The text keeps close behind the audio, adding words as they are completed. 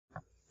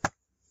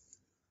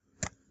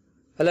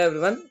Hello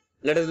everyone,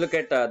 let us look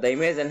at the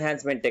image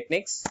enhancement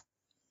techniques.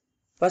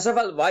 First of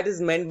all, what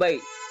is meant by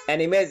an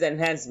image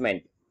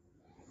enhancement?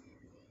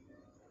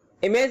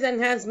 Image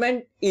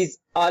enhancement is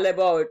all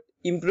about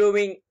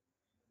improving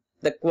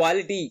the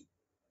quality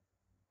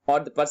or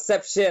the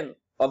perception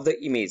of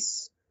the image.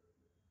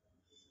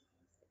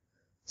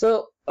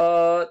 So,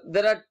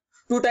 there are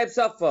two types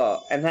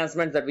of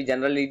enhancements that we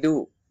generally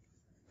do.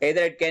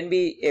 Either it can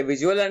be a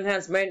visual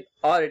enhancement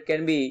or it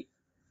can be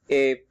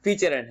a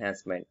feature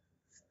enhancement.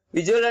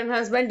 Visual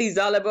enhancement is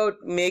all about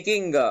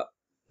making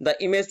the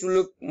image to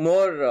look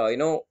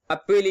more,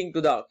 appealing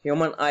to the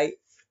human eye.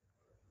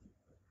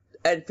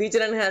 And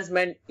feature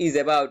enhancement is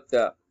about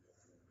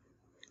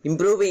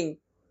improving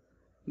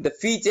the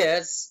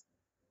features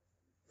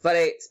for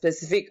a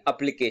specific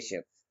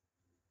application.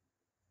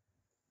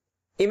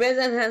 Image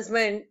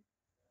enhancement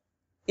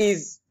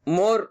is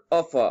more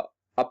of a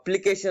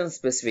application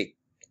specific.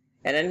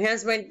 An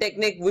enhancement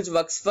technique which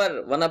works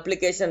for one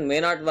application may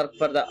not work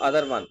for the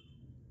other one.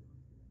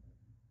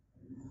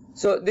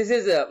 So this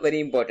is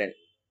very important.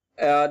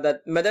 The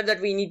method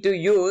that we need to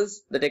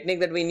use, the technique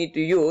that we need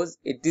to use,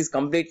 it is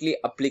completely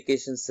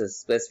application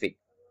specific.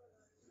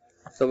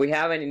 So we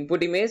have an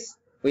input image.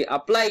 We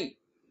apply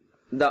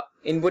the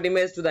input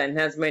image to the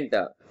enhancement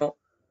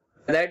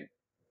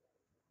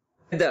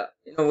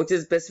which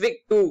is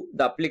specific to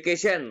the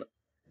application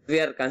we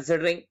are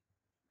considering.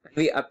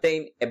 We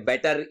obtain a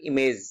better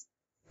image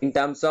in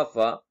terms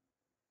of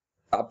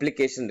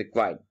application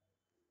required.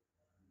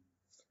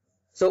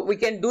 So we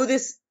can do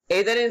this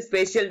either in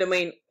spatial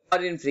domain or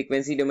in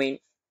frequency domain.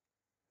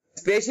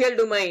 Spatial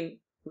domain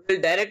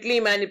will directly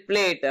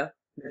manipulate the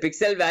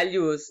pixel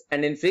values,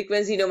 and in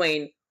frequency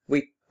domain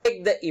we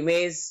take the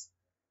image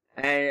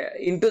and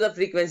into the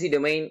frequency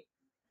domain,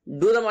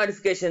 do the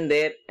modification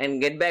there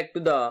and get back to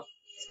the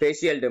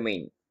spatial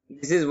domain.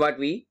 This is what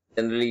we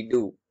generally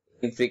do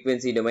in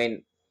frequency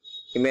domain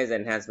image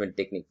enhancement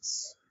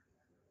techniques.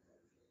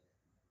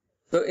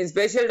 So in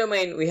spatial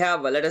domain we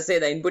have, let us say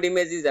the input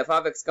image is f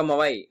of x comma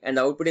y and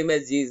the output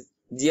image is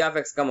g of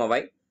x comma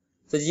y.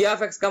 So g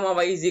of x comma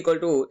y is equal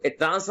to a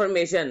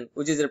transformation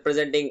which is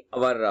representing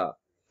our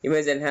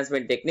image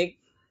enhancement technique.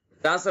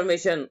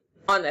 Transformation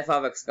on f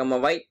of x comma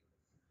y.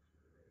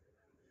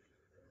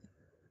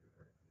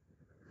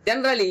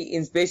 Generally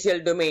in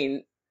spatial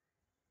domain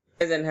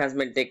image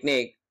enhancement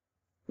technique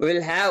we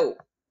will have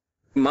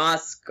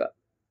mask,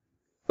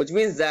 which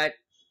means that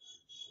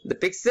the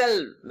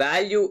pixel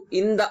value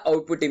in the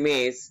output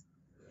image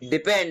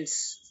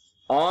depends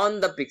on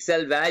the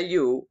pixel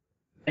value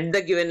at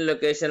the given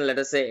location, let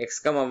us say x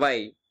comma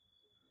y,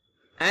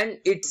 and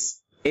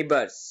its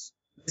neighbors.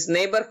 This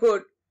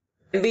neighborhood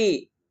can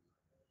be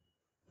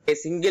a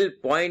single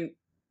point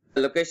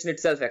location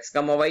itself x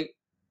comma y,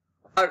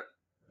 or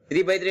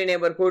 3 by 3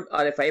 neighborhood,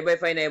 or a 5 by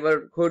 5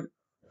 neighborhood,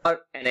 or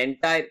an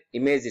entire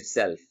image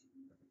itself.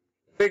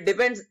 It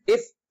depends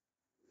if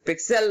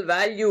pixel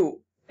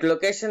value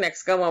location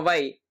x comma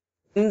y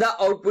in the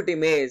output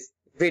image,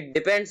 if it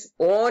depends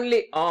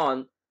only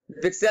on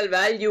the pixel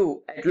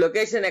value at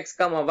location x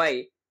comma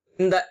y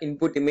in the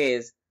input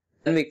image,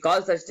 and we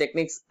call such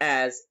techniques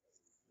as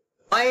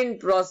point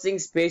processing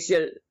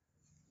spatial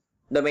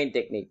domain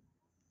technique,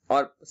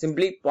 or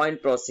simply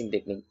point processing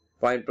technique,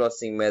 point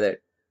processing method.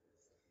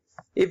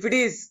 If it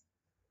is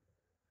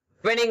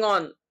depending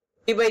on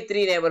 3 by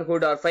 3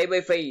 neighborhood or 5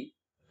 by 5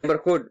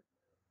 neighborhood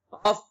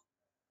of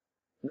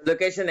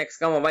location x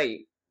comma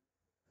y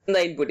in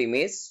the input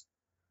image,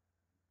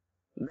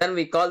 then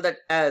we call that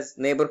as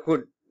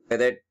neighborhood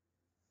method.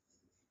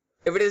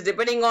 If it is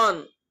depending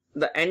on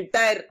the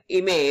entire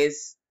image,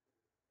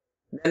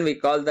 then we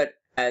call that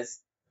as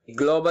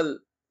global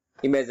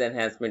image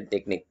enhancement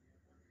technique.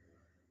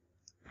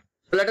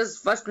 So let us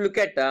first look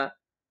at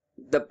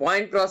the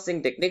point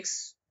processing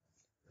techniques.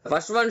 The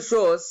first one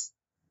shows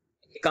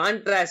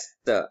contrast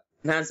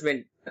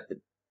enhancement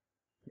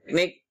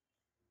technique.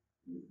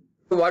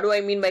 So what do I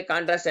mean by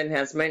contrast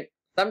enhancement?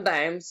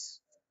 Sometimes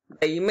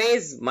the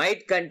image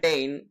might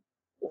contain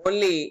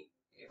only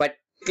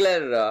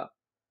particular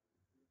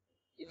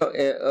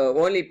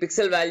only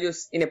pixel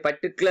values in a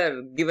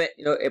particular given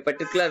a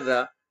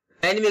particular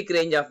dynamic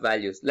range of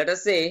values. Let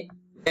us say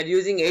we are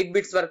using 8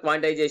 bits for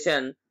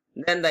quantization,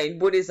 then the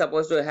input is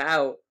supposed to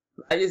have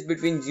values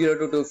between 0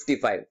 to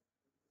 255.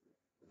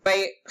 If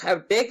I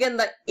have taken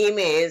the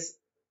image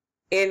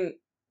in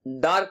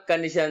dark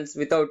conditions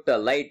without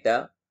light,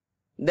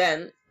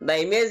 then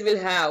the image will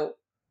have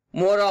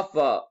more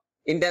of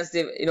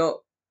intensity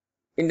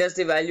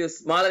values,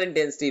 smaller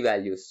intensity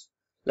values.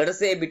 Let us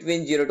say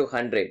between 0 to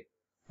 100.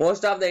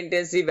 Most of the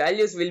intensity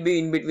values will be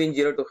in between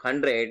 0 to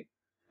 100,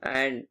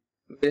 and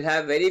will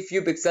have very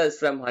few pixels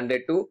from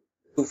 100 to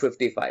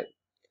 255.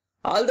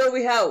 Although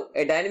we have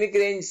a dynamic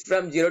range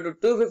from 0 to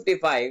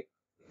 255,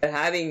 we are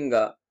having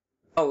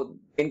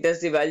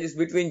intensity values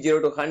between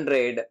 0 to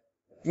 100. It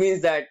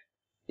means that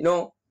we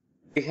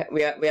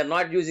are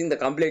not using the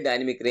complete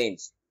dynamic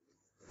range.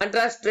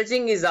 Contrast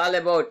stretching is all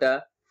about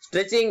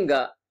stretching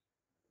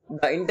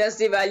the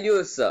intensity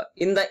values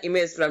in the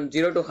image from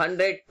 0 to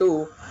 100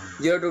 to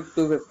 0 to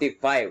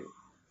 255.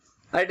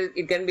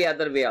 It can be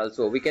other way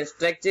also. We can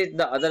stretch it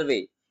the other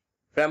way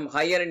from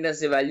higher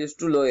intensity values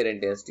to lower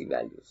intensity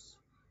values.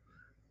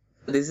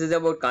 This is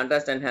about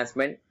contrast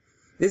enhancement.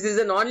 This is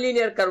a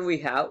non-linear curve we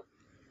have.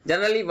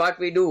 Generally what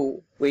we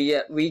do,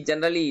 we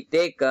generally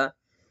take a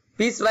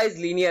piecewise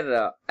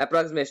linear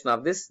approximation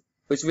of this,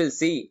 which we'll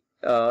see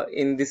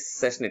in this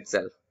session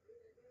itself.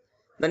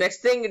 The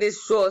next thing it is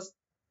shows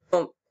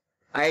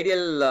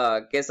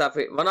ideal case of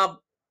one of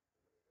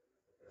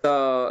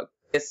the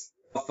case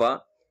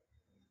of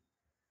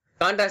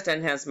contrast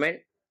enhancement.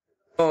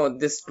 So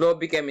this slope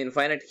became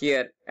infinite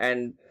here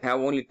and have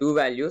only two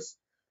values.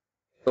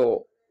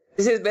 So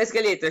this is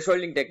basically a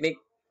thresholding technique.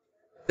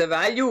 The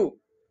value,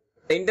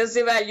 the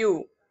intensity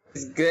value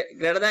is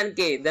greater than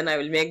k, then I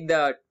will make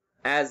the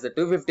as the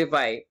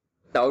 255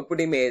 the output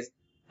image.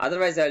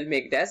 Otherwise I will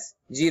make it as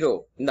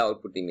 0 in the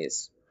output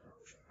image.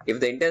 If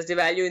the intensity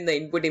value in the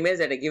input image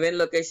at a given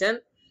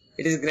location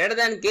it is greater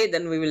than k,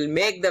 then we will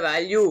make the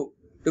value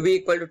to be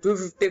equal to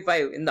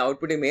 255 in the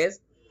output image.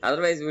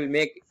 Otherwise we will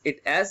make it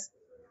as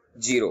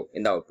 0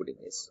 in the output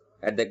image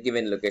at the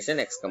given location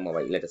x comma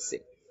y, let us say.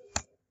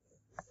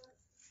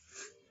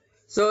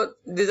 So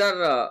these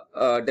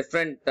are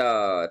different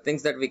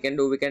things that we can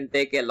do. We can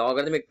take a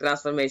logarithmic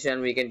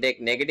transformation, we can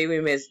take negative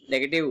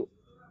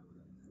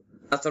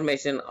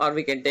transformation, or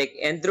we can take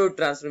nth root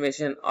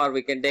transformation, or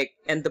we can take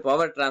nth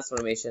power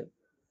transformation.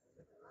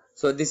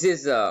 So this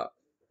is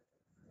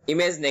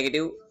image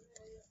negative.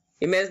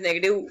 Image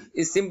negative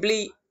is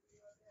simply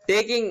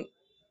taking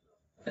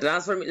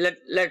transform.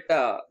 Let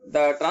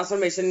the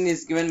transformation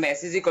is given by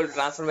S is equal to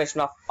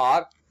transformation of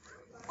R.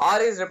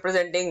 R is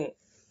representing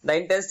the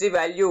intensity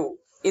value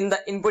in the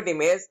input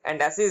image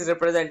and S is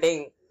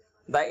representing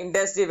the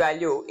intensity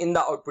value in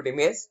the output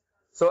image.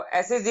 So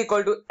S is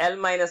equal to L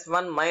minus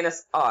 1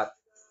 minus R,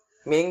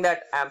 meaning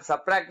that I am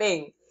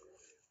subtracting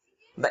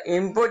the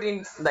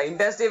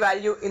intensity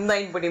value in the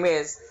input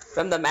image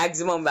from the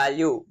maximum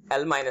value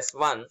L minus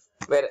 1,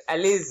 where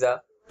L is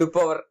 2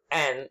 power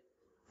n,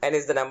 n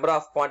is the number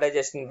of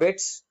quantization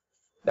bits,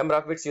 number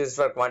of bits used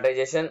for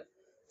quantization.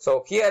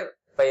 So here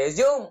if I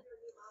assume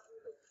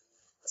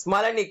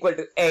small n equal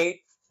to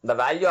 8, the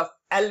value of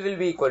L will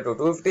be equal to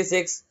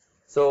 256.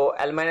 So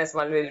L minus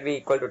 1 will be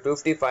equal to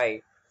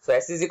 255. So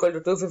S is equal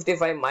to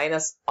 255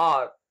 minus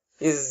R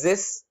is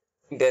this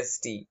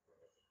intensity,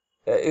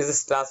 is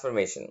this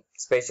transformation,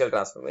 spatial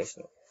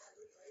transformation.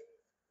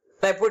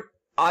 If I put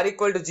R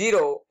equal to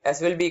 0,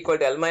 S will be equal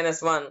to L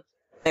minus 1. If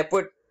I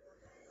put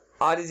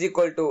R is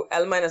equal to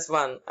L minus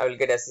 1, I will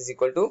get S is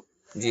equal to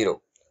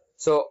 0.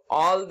 So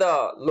all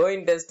the low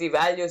intensity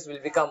values will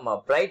become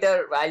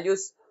brighter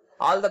values.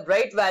 All the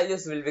bright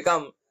values will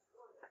become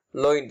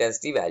low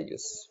intensity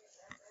values.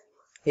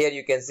 Here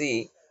you can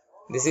see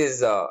this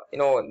is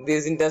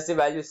these intensity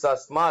values are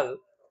small,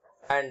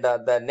 and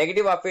the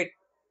negative of it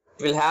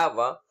will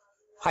have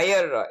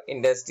higher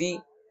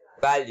intensity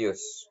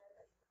values.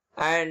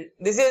 And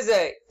this is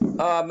a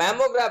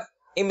mammograph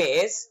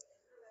image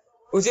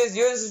which is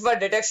used for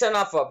detection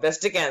of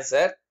breast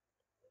cancer.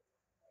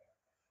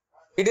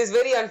 It is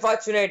very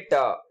unfortunate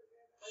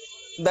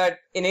that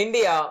in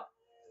India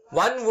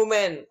one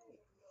woman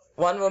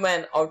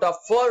out of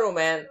 4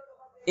 women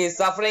is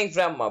suffering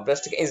from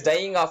is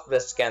dying of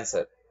breast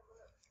cancer,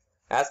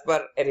 as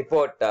per a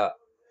report.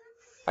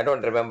 I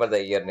don't remember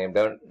the year name,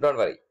 don't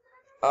worry.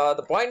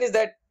 The point is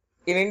that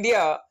in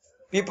India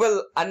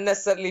people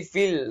unnecessarily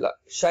feel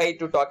shy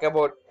to talk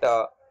about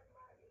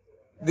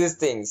these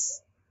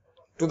things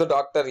to the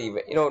doctor,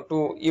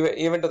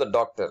 even to the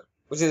doctor,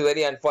 which is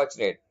very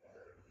unfortunate.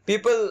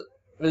 People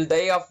will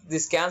die of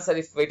this cancer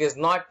if it is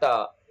not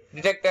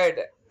detected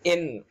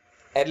in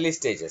early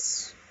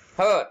stages.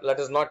 However, let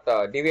us not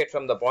deviate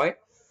from the point.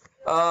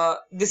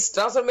 This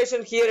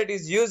transformation here, it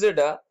is used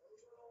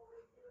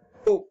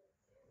to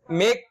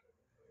make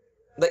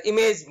the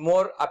image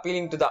more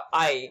appealing to the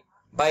eye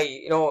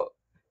by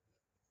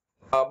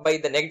by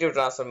the negative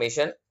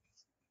transformation.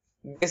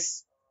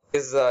 This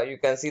is you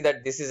can see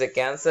that this is a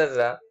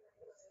cancer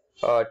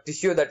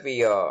tissue that we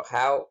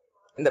have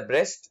in the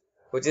breast,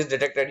 which is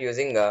detected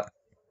using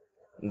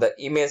the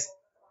image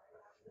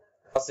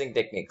processing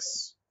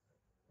techniques.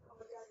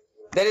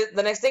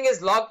 The next thing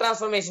is log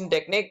transformation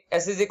technique.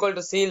 S is equal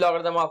to C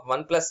logarithm of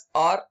 1 plus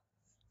R.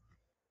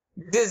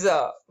 This is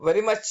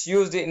very much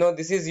used.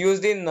 This is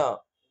used in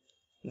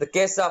the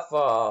case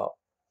of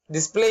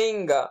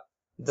displaying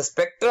the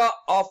spectra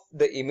of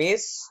the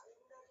image.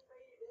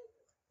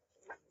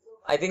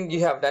 I think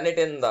you have done it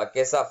in the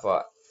case of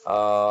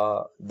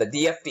the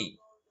DFT,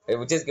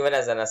 which is given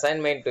as an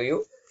assignment to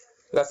you.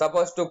 You are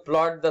supposed to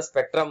plot the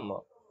spectrum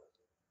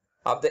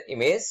of the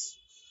image.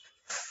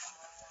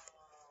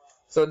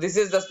 So this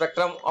is the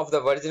spectrum of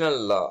the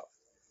original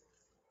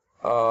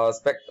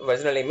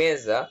original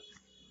image.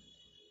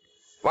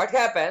 What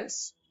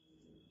happens?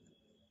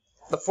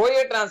 The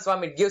Fourier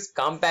transform, it gives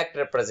compact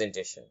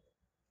representation.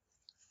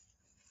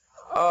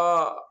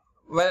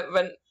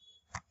 When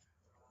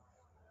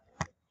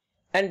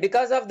And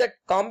because of that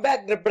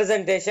compact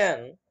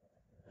representation,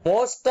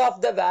 most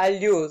of the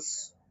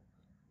values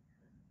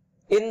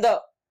in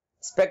the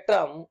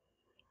spectrum,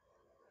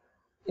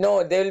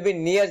 they will be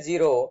near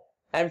zero,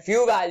 and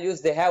few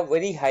values they have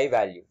very high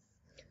value.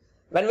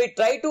 When we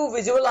try to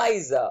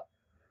visualize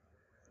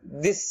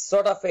this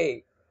sort of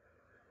a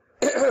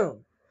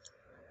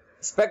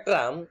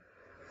spectrum,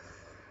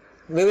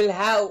 we will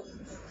have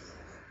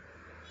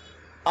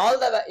all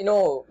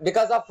the,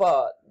 because of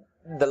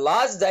the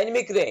large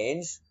dynamic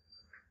range,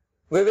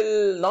 we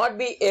will not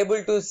be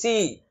able to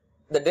see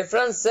the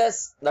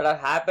differences that are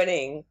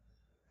happening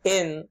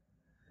in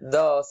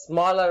the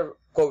smaller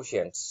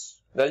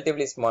quotients,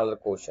 relatively smaller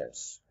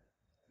quotients.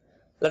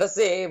 Let us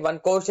say one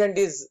quotient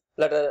is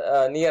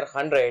near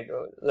 100,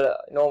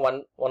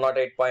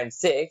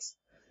 108.6,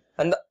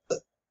 and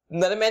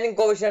the remaining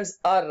quotients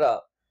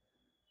are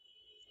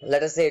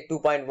let us say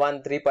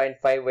 2.1,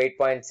 3.5,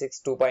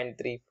 8.6,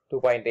 2.3,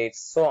 2.8,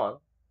 so on.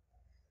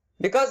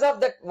 Because of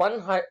that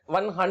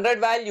 100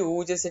 value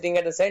which is sitting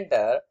at the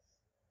center,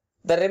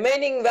 the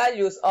remaining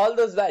values, all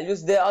those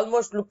values, they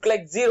almost look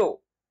like zero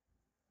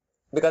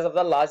because of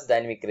the large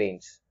dynamic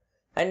range.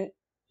 And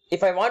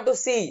if I want to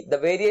see the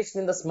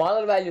variation in the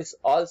smaller values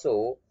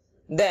also,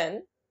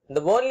 then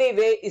the only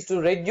way is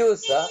to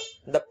reduce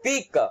the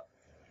peak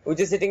which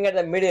is sitting at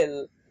the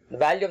middle, the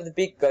value of the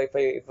peak.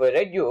 If I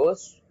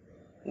reduce,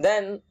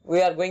 then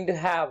we are going to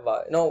have,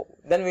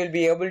 then we will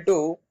be able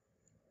to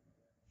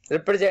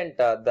represent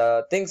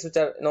the things which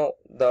are,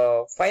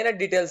 the finer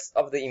details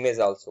of the image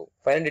also,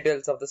 finer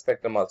details of the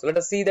spectrum also. Let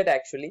us see that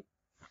actually.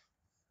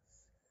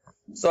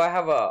 So I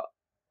have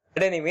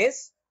an image,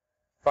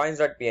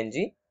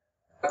 points.png,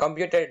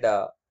 computed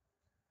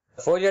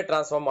Fourier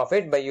transform of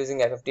it by using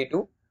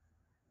FFT2.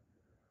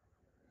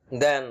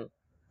 Then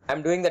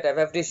I'm doing that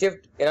FFT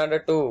shift in order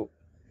to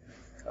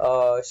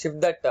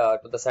shift that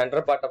to the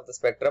center part of the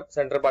spectrum,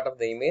 center part of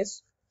the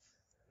image.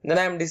 Then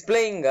I'm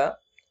displaying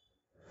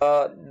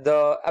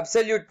the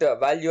absolute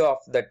value of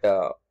that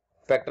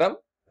spectrum,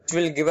 which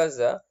will give us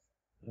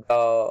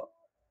the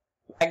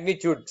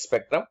magnitude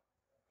spectrum.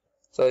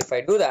 So if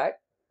I do that,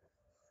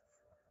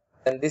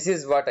 then this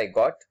is what I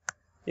got.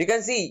 You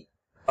can see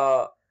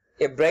a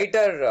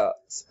brighter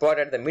spot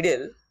at the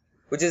middle,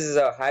 which is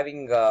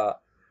having a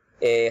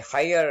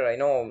higher,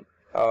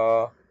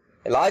 a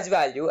large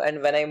value,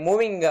 and when I'm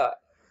moving away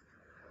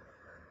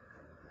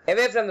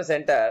from the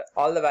center,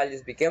 all the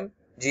values become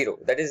zero.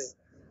 That is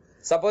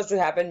supposed to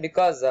happen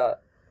because the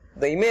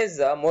image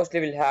mostly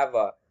will have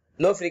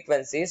low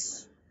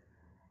frequencies,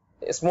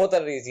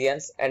 smoother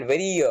regions, and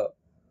very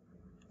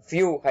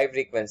few high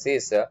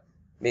frequencies.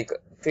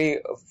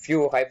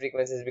 Few high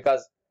frequencies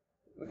because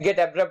we get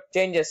abrupt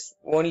changes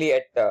only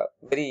at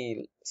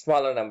very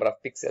smaller number of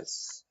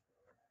pixels.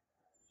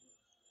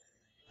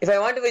 If I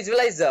want to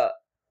visualize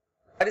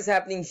what is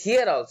happening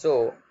here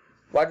also,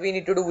 what we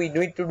need to do, we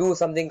need to do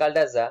something called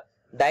as a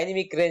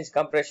dynamic range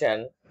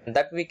compression,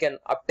 that we can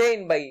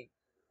obtain by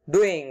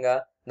doing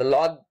the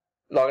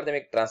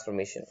logarithmic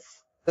transformation.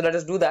 So let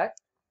us do that.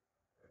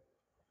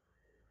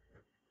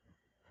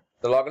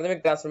 The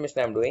logarithmic transformation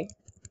I am doing.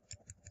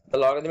 The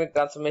logarithmic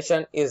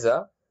transformation is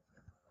a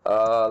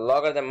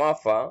logarithm of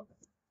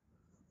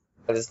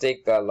let us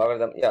take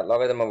logarithm. Yeah,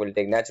 logarithm I will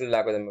take, natural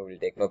logarithm I will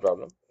take, no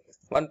problem.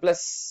 1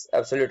 plus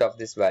absolute of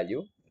this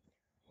value.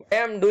 I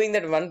am doing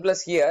that 1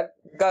 plus here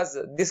because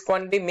this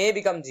quantity may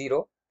become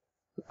 0.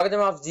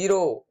 Logarithm of 0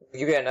 will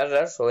give you an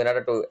error. So in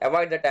order to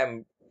avoid that, I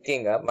am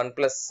taking 1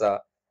 plus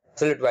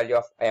absolute value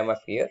of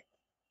IMF here.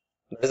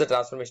 That is the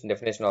transformation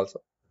definition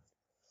also.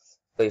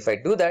 So if I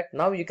do that,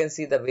 now you can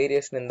see the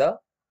variation in the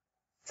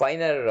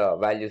finer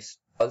values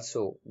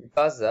also,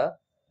 because the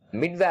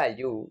mid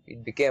value,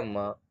 it became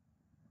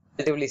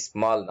relatively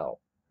small now.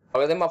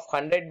 Logarithm of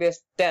 100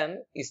 base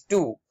 10 is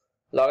 2.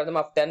 Logarithm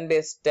of 10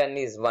 base 10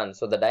 is 1.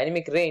 So the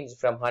dynamic range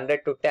from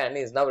 100 to 10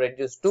 is now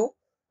reduced to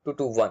 2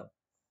 to 1.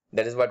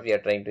 That is what we are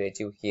trying to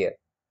achieve here.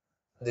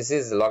 This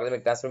is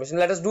logarithmic transformation.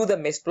 Let us do the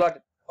mesh plot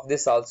of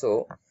this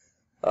also,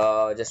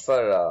 just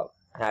for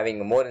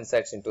having more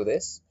insights into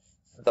this.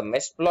 The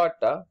mesh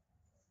plot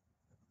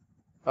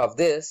of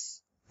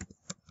this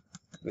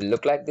will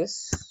look like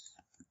this.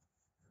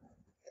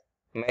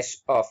 Mesh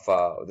of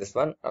this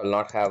one, I will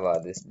not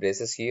have this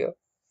braces here.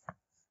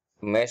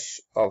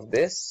 Mesh of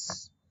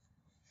this.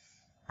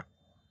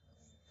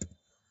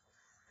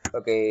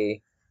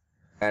 Okay,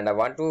 and I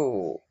want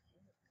to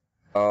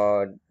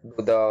do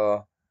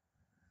the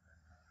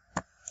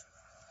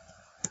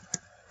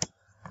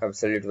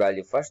absolute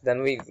value first,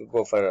 then we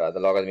go for the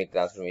logarithmic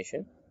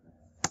transformation.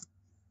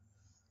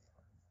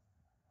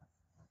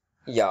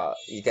 Yeah,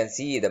 you can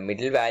see the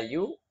middle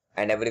value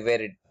and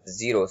everywhere it's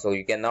 0, so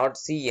you cannot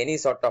see any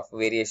sort of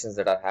variations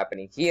that are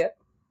happening here.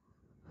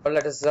 But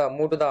let us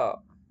move to the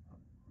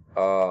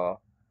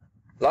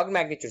log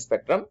magnitude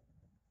spectrum.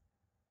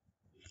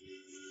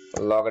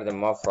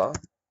 Logarithm of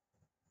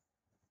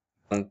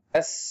 1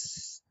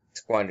 plus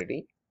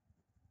quantity.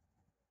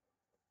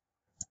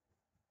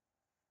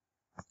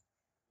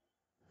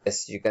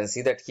 Yes, you can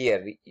see that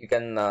here. You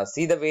can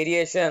see the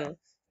variation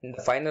in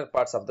the finer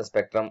parts of the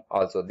spectrum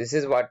also. This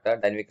is what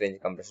dynamic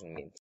range compression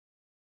means.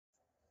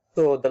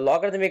 So the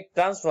logarithmic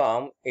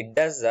transform, it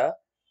does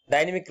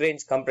dynamic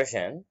range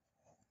compression.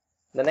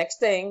 The next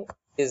thing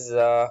is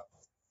this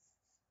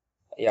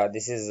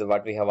is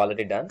what we have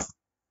already done.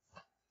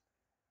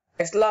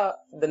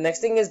 The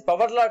next thing is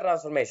power law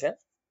transformation.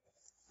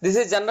 This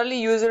is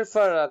generally used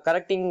for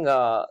correcting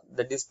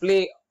the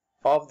display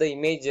of the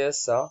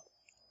images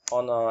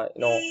on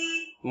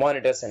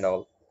monitors and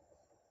all.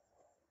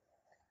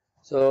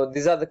 So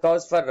these are the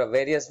curves for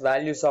various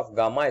values of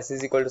gamma. S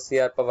is equal to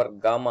CR power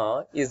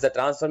gamma is the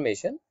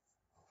transformation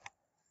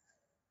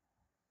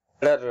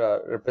that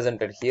are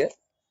represented here.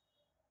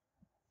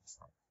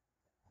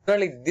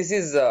 Currently, this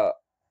is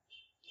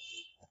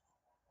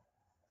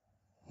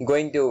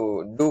going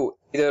to do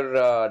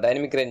either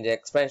dynamic range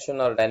expansion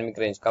or dynamic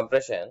range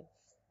compression,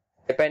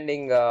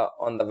 depending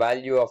on the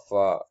value of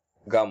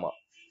gamma.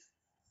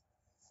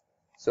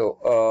 So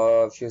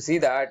if you see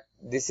that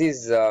this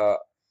is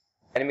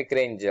dynamic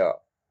range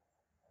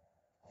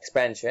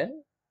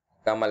expansion,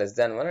 gamma less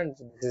than 1, and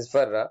this is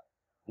for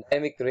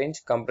dynamic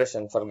range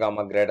compression for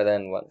gamma greater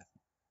than 1.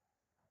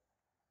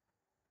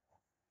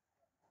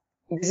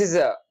 This is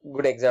a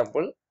good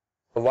example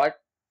of what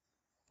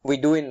we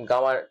do in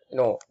gamma,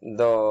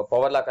 the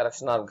power law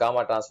correction or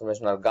gamma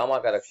transformation or gamma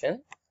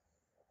correction.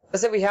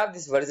 Let's say we have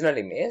this original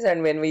image,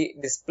 and when we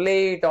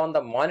display it on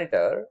the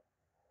monitor,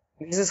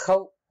 this is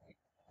how it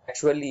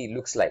actually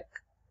looks like.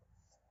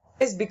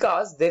 It's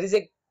because there is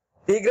a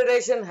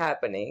degradation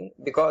happening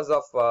because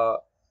of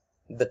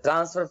the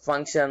transfer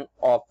function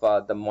of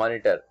the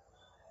monitor.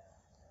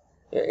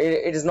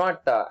 It is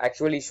not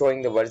actually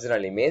showing the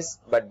original image,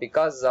 but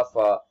because of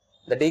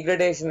the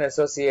degradation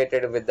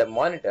associated with the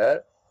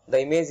monitor, the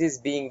image is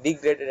being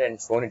degraded and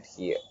shown it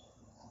here.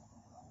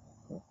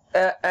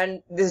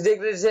 And this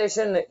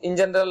degradation in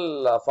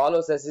general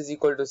follows S is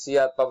equal to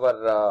CR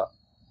power,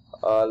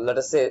 let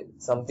us say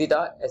some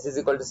theta, S is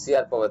equal to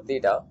CR power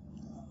theta.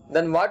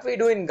 Then what we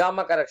do in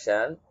gamma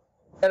correction,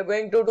 we are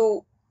going to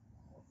do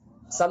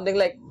something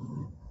like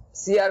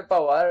CR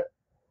power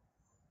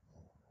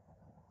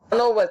 1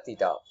 over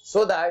theta,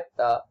 so that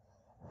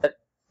that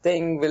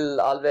thing will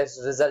always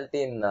result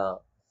in a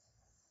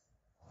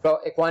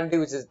quantity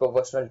which is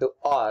proportional to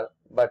R,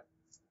 but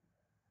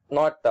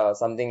not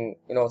something,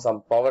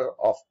 some power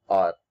of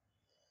R.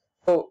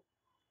 So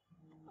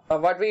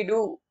what we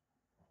do,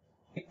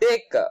 we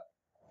take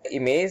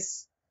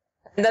image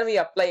and then we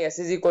apply S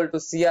is equal to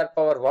CR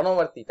power 1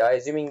 over theta,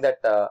 assuming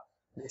that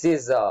this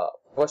is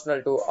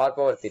proportional to R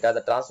power theta,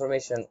 the transfer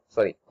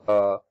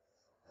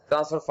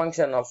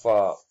function of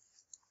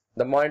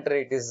the monitor.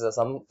 It is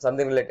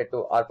something related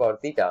to R power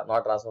theta,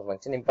 not transfer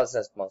function, impulse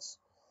response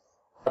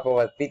R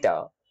power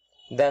theta.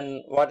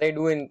 Then what I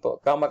do in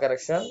gamma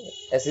correction,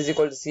 S is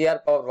equal to CR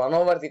power 1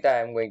 over theta I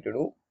am going to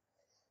do,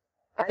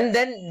 and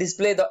then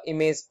display the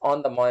image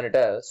on the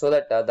monitor, so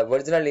that the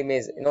original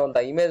image,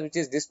 the image which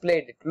is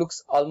displayed, it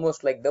looks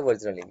almost like the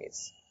original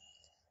image.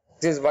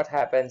 This is what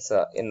happens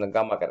in the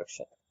gamma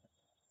correction.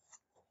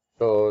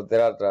 So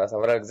there are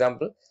several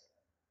examples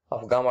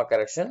of gamma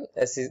correction.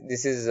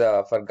 This is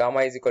for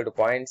gamma is equal to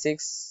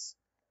 0.6,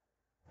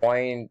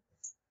 point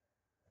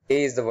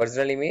A is the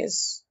original image,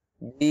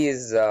 B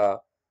is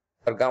for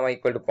gamma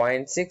equal to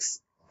 0.6,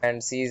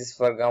 and C is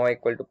for gamma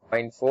equal to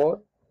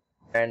 0.4,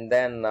 and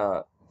then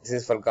this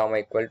is for gamma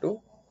equal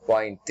to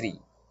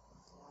 0.3.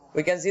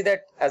 We can see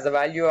that as the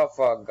value of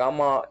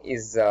gamma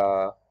is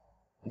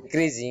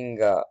decreasing,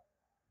 the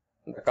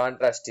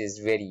contrast is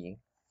varying.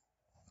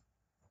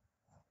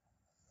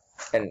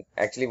 And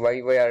actually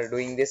why we are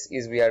doing this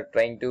is we are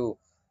trying to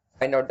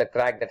find out the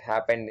crack that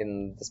happened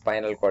in the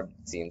spinal cord,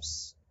 it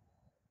seems.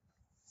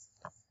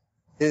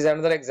 This is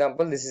another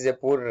example. This is a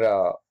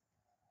poor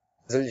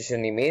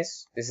resolution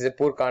image. This is a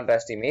poor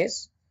contrast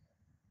image.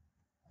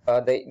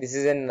 This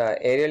is an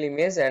aerial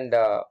image, and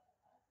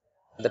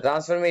the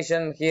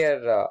transformation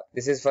here,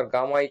 this is for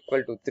gamma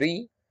equal to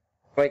 3,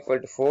 gamma equal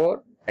to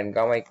 4, and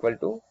gamma equal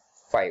to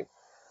 5.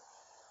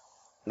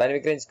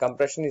 Dynamic range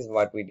compression is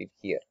what we did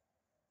here.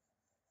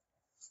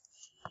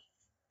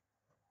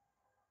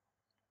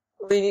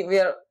 We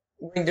are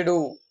going to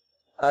do,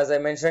 as I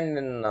mentioned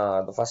in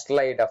the first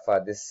slide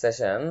of this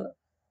session,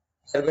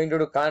 we are going to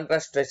do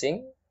contrast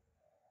stretching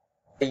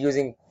by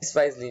using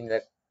piecewise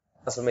linear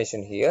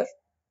transformation here.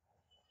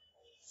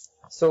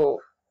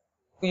 So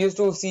we used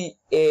to see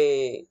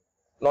a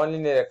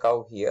nonlinear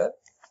curve here.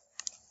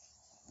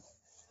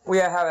 We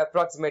have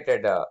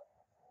approximated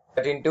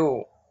that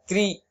into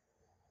 3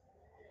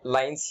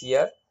 lines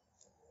here.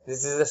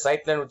 This is the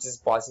straight line which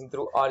is passing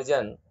through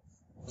origin,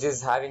 which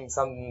is having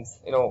some,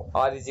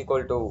 R is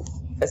equal to,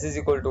 S is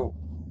equal to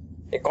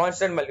a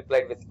constant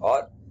multiplied with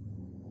R.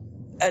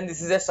 And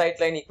this is a straight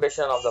line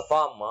equation of the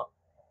form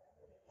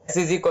S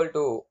is equal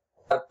to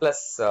R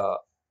plus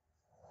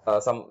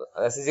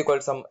S is equal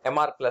to some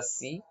MR plus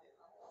C.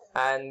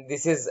 And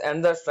this is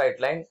another straight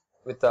line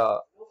with a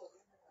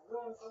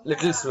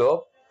little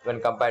slope when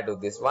compared to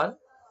this one.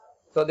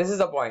 So this is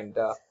the point.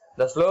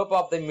 The slope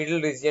of the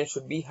middle region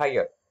should be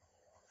higher.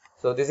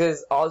 So this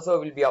is also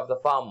will be of the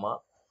form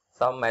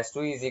sum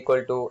S2 is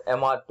equal to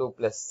MR2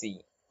 plus C.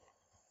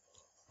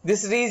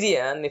 This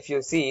region, if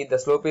you see, the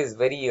slope is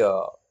very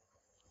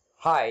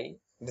high,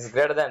 it is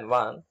greater than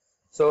 1.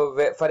 So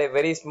for a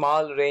very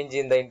small range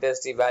in the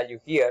intensity value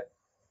here,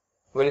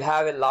 we'll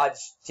have a large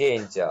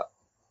change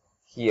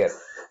here.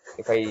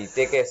 If I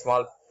take a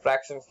small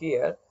fraction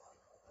here,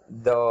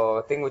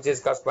 the thing which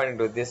is corresponding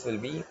to this will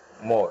be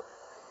more.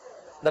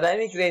 The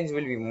dynamic range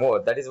will be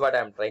more. That is what I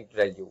am trying to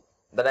tell you.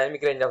 The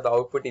dynamic range of the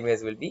output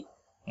image will be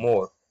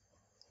more.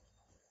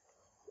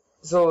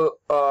 So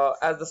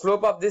as the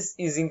slope of this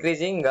is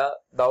increasing, the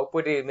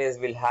output image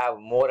will have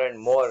more and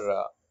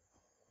more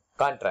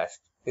contrast.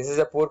 This is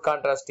a poor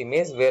contrast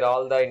image where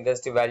all the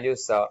intensity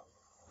values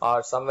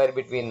are somewhere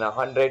between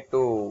 100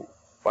 to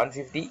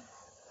 150,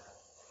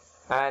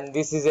 and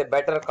this is a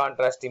better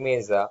contrast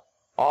image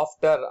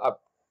after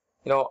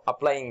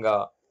applying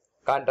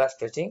contrast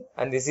stretching,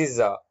 and this is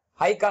a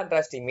high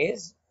contrast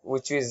image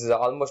which is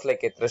almost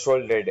like a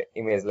thresholded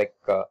image, like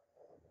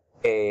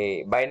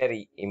a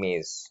binary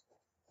image.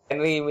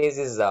 Binary image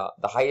is the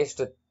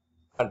highest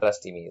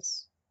contrast image.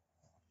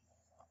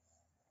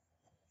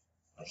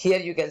 Here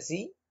you can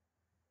see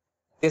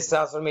this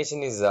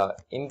transformation is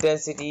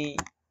intensity,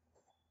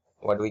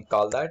 what do we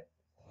call that?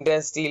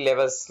 Intensity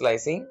level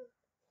slicing.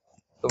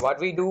 So what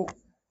we do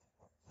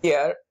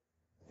here,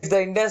 if the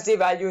intensity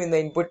value in the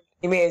input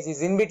image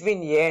is in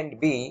between A and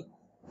B,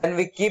 then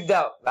we keep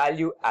the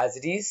value as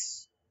it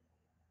is.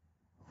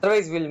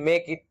 Otherwise, we'll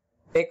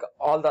take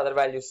all the other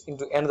values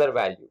into another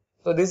value.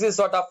 So this is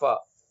sort of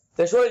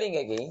thresholding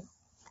again,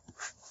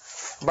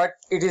 but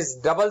it is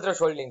double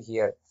thresholding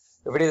here.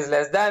 If it is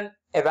less than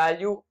a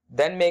value,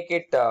 then make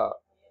it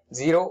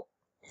 0.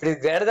 If it is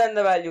greater than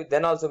the value,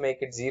 then also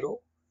make it 0.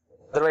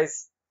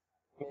 Otherwise,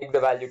 make the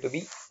value to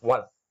be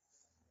 1.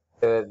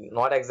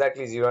 Not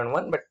exactly 0 and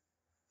 1, but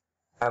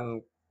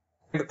I'm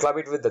going to club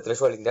it with the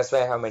thresholding. That's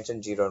why I have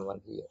mentioned 0 and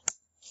 1 here.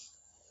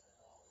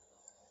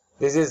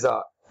 This is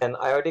an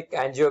aortic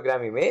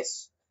angiogram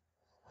image,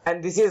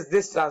 and this is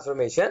this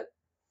transformation.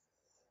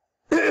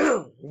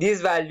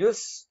 These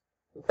values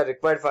are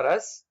required for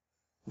us.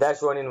 They are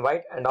shown in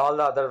white, and all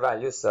the other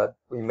values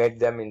we made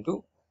them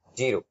into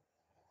 0.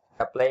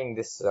 Applying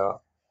this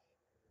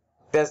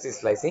intensity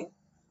slicing.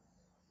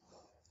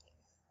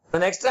 The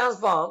next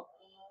transform,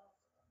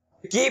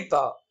 keep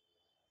all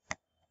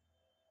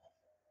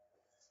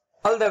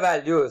the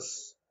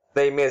values,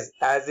 the image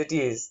as it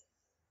is,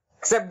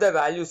 except the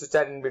values which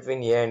are in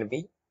between A and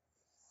B.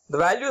 The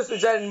values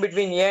which are in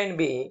between A and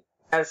B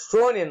are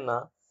shown in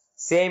the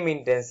same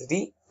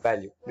intensity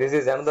value. This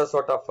is another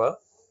sort of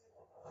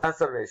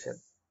transformation.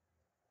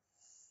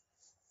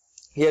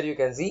 Here you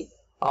can see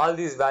all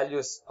these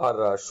values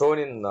are shown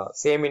in the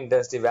same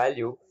intensity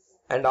value,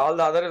 and all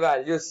the other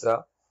values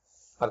are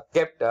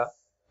kept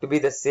to be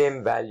the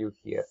same value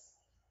here.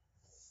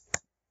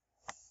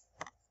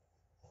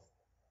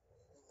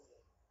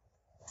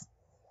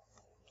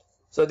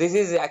 So this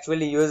is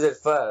actually used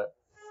for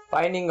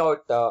finding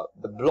out the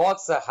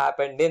blocks that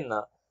happened in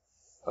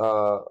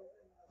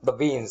the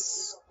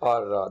veins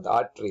or the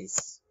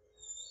arteries.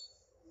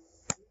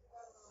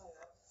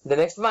 The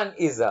next one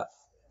is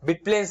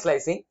bit plane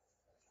slicing.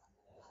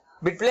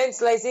 Bit plane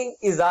slicing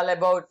is all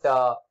about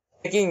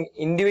taking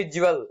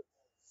individual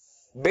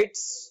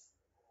bits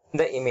in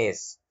the image.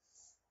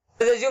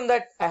 Let's assume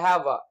that I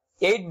have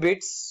 8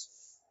 bits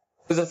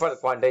used for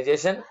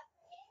quantization.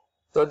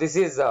 So this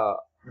is the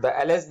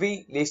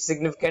LSB, least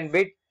significant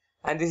bit,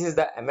 and this is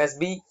the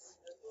MSB.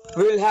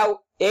 We will have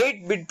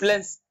 8 bit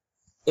planes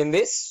in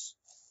this.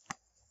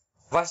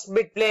 First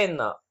bit plane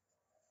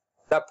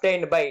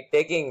obtained by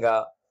taking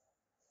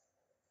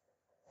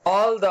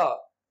all the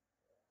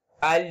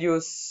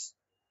values,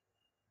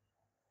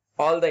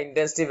 all the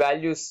intensity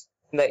values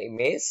in the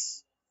image.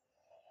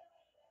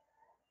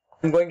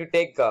 I'm going to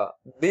take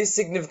this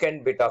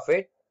significant bit of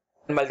it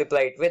and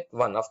multiply it with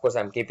 1. Of course,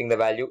 I'm keeping the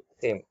value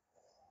same.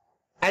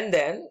 And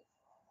then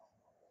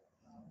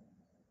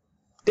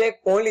take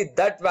only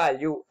that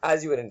value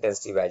as your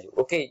intensity value.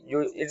 Okay,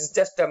 it's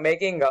just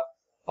making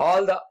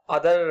all the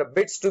other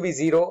bits to be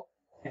 0,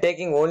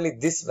 taking only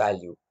this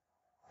value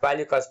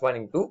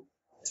corresponding to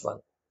this one.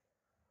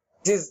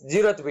 This is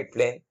 0th bit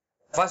plane.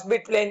 First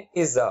bit plane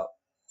is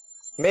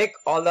make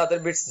all the other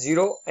bits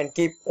 0 and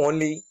keep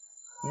only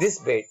this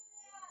bit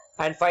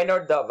and find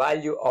out the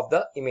value of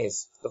the image,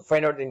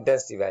 find out the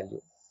intensity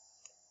value.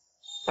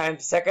 And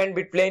second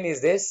bit plane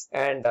is this,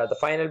 and the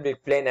final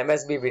bit plane,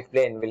 MSB bit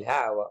plane,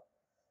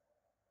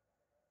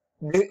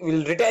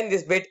 will retain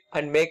this bit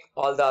and make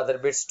all the other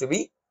bits to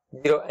be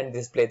 0 and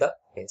display the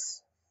image.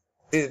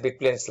 This is bit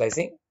plane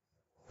slicing.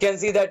 You can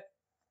see that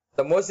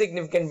the most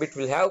significant bit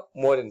will have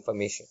more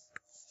information.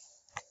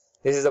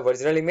 This is the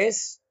original image.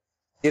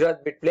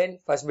 0th bit plane,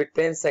 first bit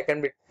plane,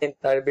 second bit plane,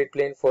 third bit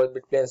plane, fourth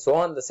bit plane, so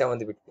on, the 7th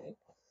bit plane.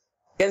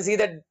 You can see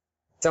that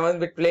 7th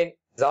bit plane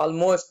is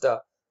almost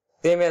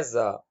same as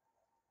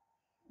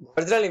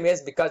original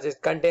image because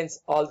it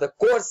contains all the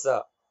coarse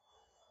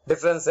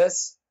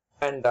differences,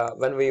 and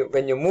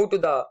when you move to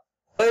the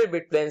lower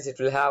bit planes, it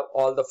will have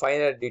all the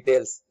finer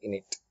details in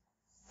it.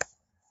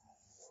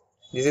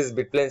 This is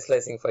bit plane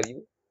slicing for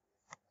you.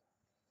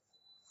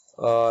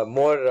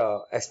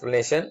 More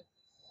explanation.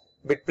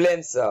 Bit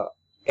planes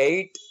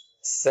 8,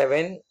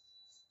 7.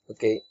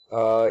 Okay,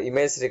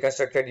 image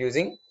reconstructed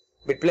using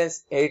bit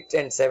planes 8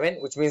 and 7,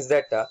 which means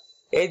that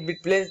 8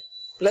 bit plane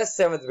plus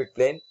 7th bit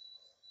plane.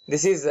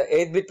 This is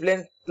 8 bit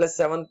plane plus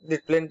 7th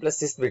bit plane plus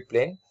 6th bit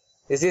plane.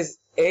 This is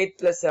 8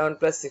 plus 7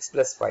 plus 6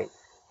 plus 5.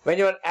 When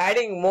you are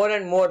adding more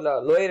and more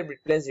lower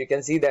bit planes, you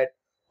can see that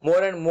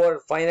more and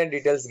more finer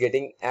details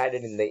getting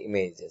added in the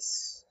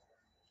images.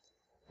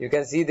 You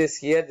can see this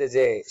here. There is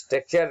a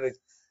structure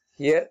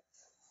here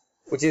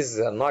which is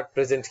not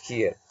present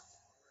here.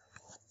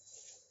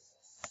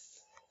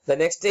 The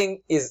next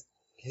thing is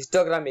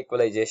histogram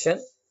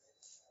equalization,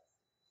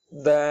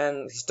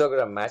 then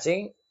histogram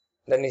matching,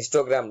 then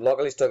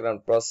local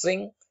histogram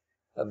processing,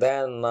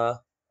 then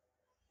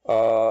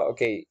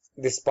okay,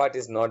 this part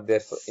is not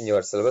there in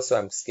your syllabus, so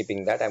I'm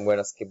skipping that. I'm going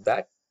to skip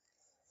that.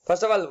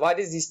 First of all, what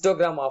is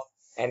histogram of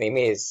an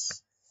image?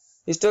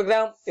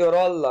 Histogram you're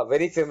all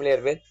very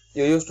familiar with.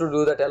 You used to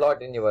do that a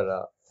lot in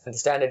your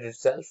standard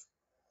itself.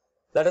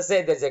 Let us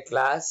say there's a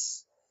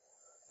class,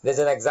 there's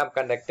an exam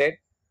conducted.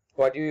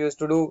 What you used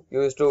to do,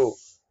 you used to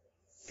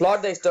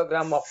plot the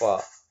histogram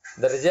of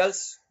the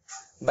results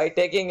by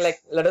taking, like,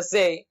 let us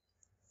say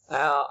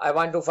I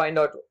want to find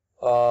out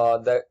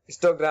the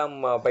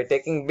histogram by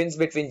taking bins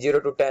between 0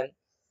 to 10,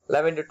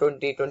 11 to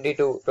 20, 20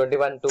 to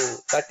 21 to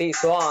 30,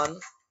 so on,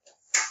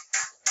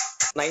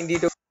 90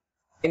 to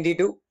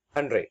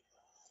 100.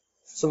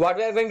 So what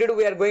we are going to do,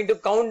 we are going to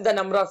count the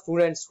number of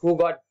students who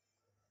got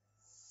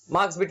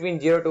marks between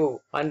 0 to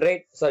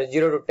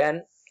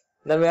 10.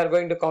 Then we are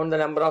going to count the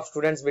number of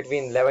students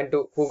between 11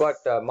 to who got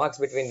marks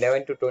between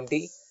 11 to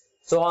 20,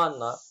 so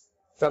on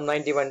from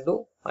 91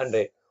 to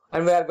 100.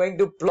 And we are going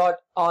to plot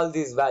all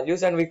these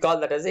values, and we call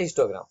that as a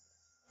histogram.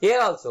 Here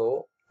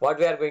also, what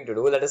we are going to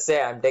do, let us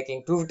say I am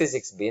taking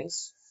 256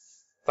 bins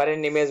for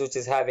an image which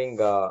is having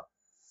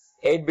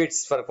 8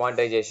 bits for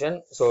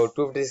quantization. So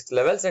 256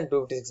 levels and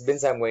 256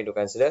 bins I am going to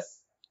consider.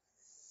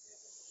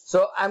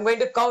 So I am going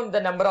to count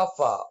the number of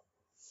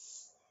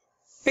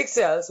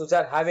pixels which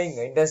are having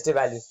intensity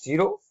value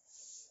 0,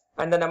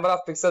 and the number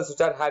of pixels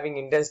which are having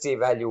intensity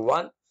value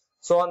 1,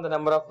 so on the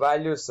number of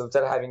values which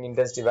are having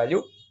intensity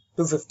value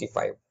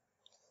 255.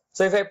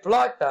 So if I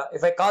plot,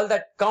 if I call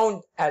that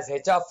count as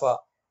h of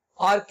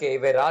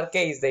rk, where rk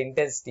is the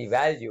intensity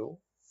value,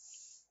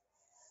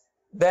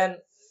 then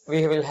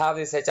we will have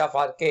this h of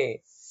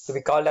rk to be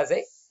called as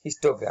a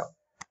histogram.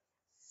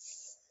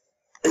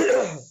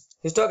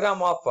 Histogram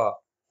of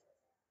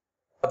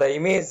the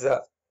image,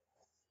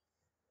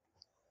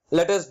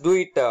 let us do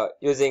it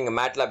using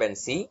MATLAB and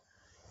C.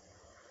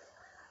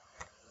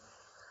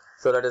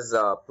 So let us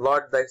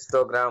plot the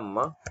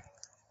histogram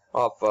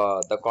of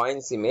the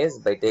coins image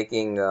by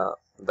taking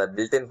the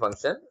built-in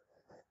function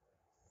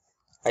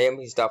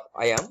hist of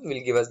im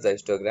will give us the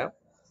histogram.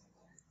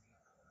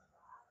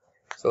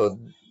 So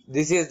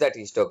this is that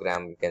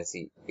histogram. You can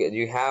see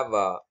you have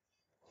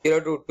 0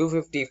 to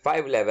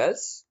 255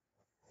 levels,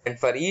 and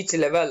for each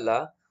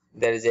level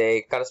there is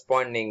a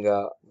corresponding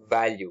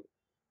value.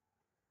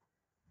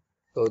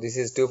 So this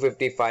is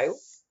 255,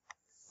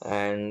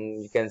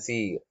 and you can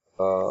see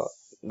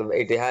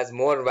it has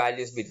more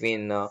values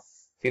between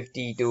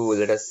 50 to,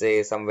 let us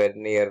say, somewhere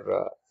near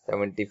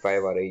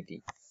 75 or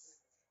 80.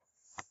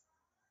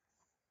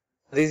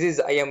 This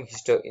is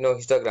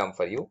histogram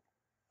for you.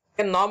 You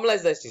can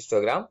normalize the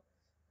histogram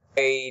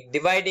by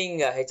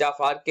dividing h of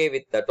rk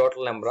with the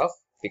total number of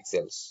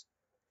pixels.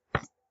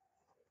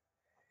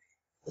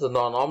 So the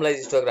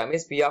normalized histogram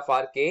is P of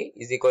rk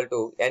is equal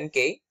to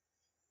nk,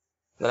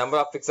 the number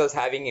of pixels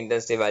having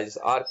intensity values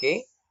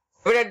rk,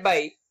 divided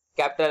by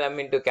capital M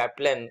into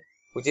capital N,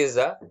 which is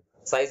the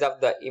size of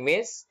the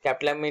image.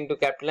 Capital M into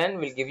capital N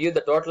will give you the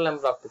total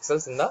number of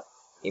pixels in the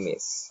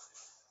image.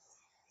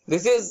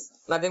 This is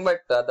nothing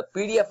but the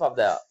PDF of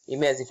the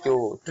image if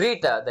you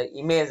treat the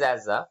image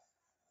as a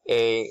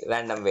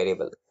random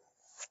variable.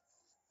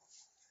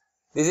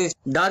 This is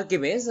dark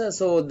image,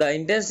 so the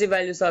intensity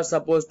values are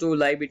supposed to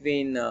lie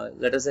between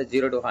let us say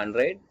 0 to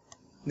 100.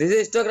 This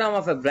is histogram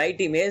of a bright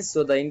image,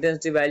 so the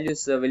intensity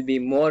values will be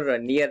more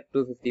near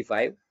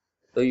 255.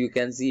 So you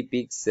can see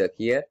peaks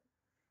here.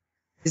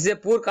 This is a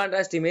poor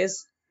contrast image,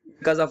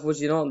 because of which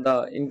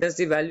the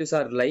intensity values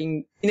are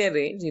lying in a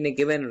range, in a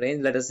given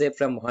range, let us say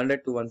from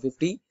 100 to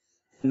 150.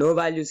 No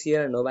values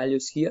here, no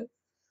values here.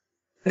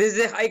 This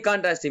is a high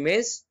contrast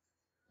image.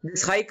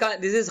 This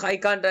is high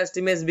contrast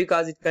image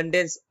because it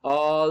contains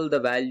all the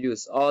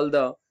values, all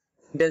the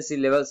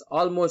intensity levels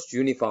almost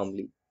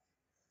uniformly.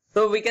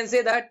 So we can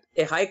say that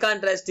a high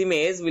contrast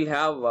image will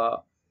have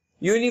a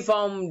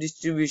uniform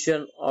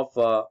distribution of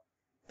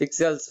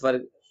pixels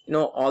for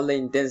all the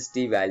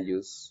intensity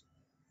values.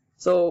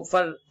 So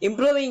for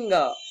improving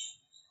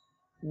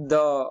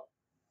the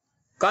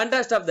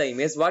contrast of the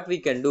image, what we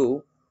can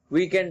do,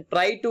 we can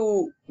try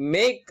to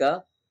make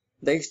the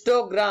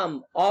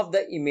histogram of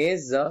the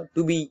image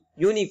to be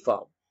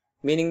uniform,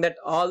 meaning that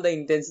all the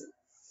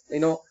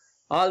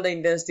all the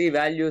intensity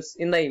values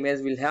in the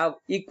image will have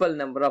equal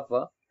number of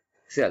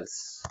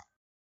pixels.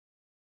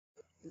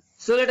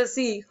 So let us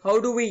see how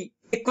do we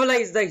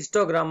equalize the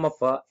histogram of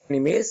an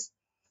image.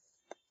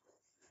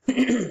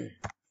 We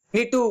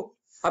need to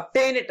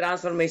obtain a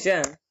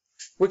transformation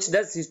which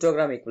does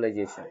histogram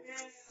equalization.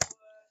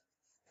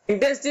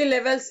 Intensity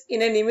levels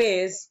in an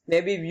image may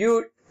be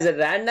viewed as a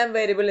random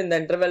variable in the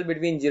interval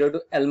between 0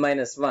 to L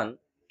minus 1.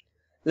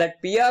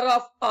 Let PR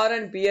of R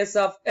and PS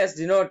of S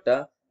denote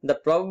the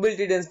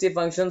probability density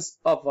functions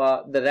of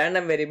the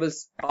random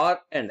variables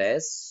R and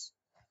S.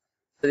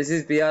 So this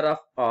is PR of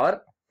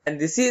R and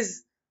this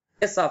is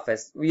S of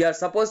S. We are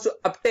supposed to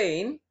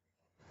obtain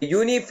a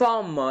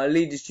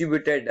uniformly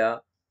distributed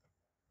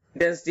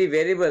density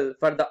variable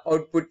for the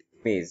output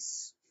image.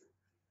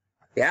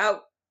 We have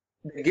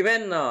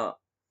given the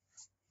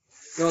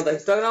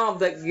histogram of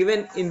the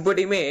given input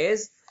image.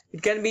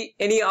 It can be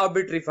any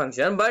arbitrary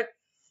function, but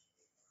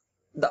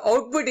the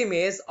output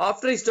image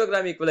after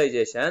histogram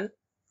equalization,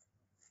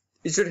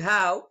 it should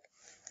have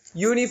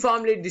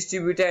uniformly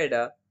distributed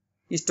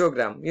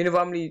histogram,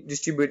 uniformly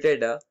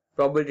distributed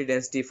probability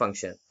density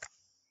function.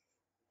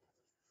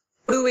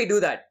 How do we do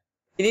that?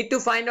 We need to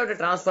find out a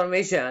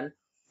transformation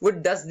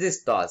which does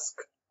this task,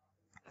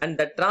 and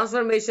the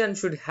transformation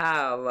should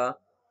have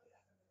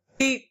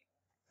two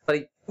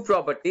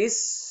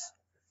properties.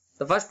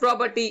 The first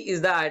property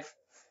is that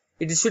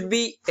it should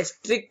be a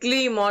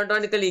strictly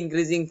monotonically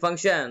increasing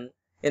function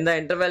in the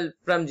interval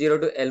from 0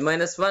 to L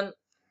minus 1,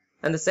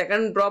 and the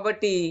second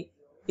property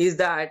is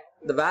that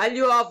the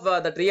value of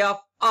the tree of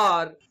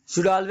R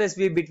should always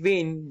be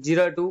between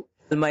 0 to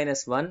L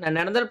minus 1, and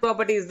another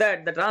property is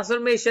that the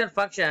transformation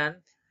function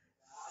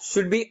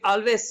should be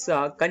always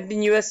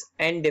continuous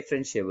and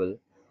differentiable.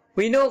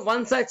 We know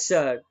one such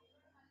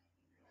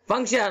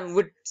function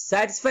which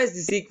satisfies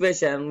this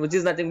equation, which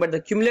is nothing but the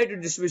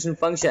cumulative distribution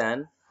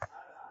function.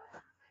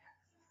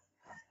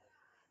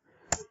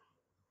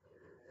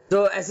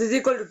 So S is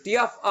equal to T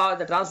of R,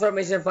 the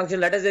transformation function.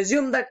 Let us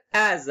assume that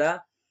as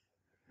the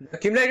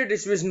cumulative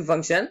distribution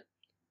function,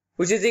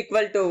 which is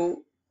equal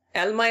to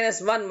L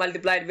minus 1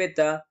 multiplied with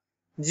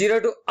 0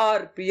 to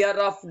R PR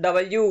of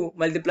W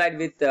multiplied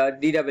with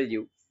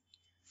dW.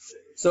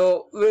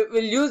 So we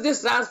will use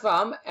this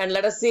transform and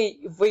let us see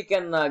if we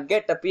can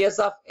get a PS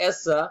of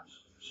S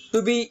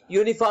to be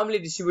uniformly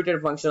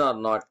distributed function or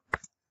not.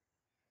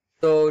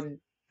 So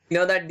you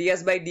know that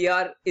ds by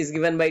dr is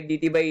given by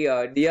dt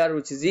by dr,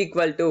 which is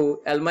equal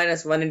to L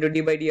minus 1 into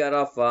d by dr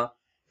of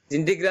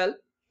integral.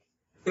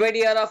 D by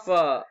dr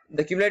of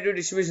the cumulative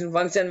distribution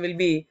function will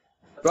be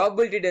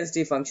probability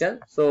density function.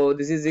 So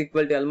this is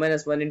equal to L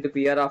minus 1 into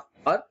PR of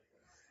R.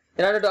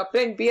 In order to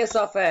obtain PS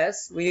of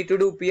S, we need to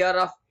do PR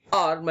of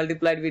R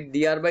multiplied with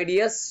dr by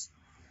ds.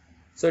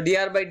 So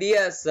dr by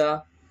ds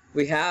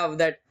we have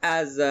that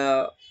as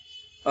L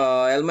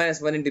minus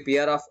 1 into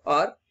PR of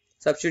R.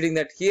 Substituting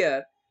that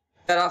here,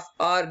 PR of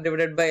R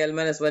divided by L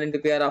minus 1 into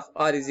PR of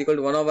R is equal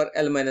to 1 over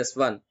L minus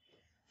 1.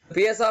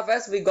 PS of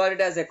S, we got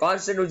it as a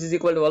constant which is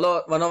equal to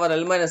 1 over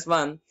L minus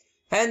 1.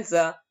 Hence,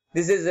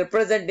 this is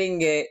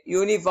representing a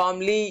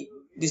uniformly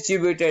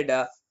distributed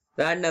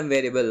random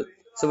variable.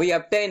 So we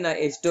obtain a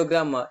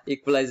histogram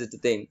equalized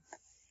thing.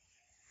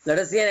 Let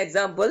us see an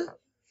example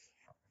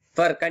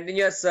for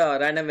continuous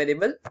random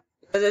variable.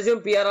 Let us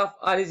assume PR of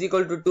R is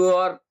equal to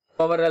 2R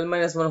over L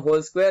minus 1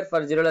 whole square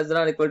for 0 less than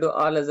or equal to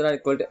R less than or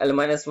equal to L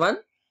minus 1.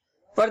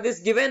 For this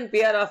given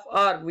PR of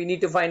R, we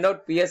need to find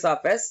out PS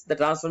of S, the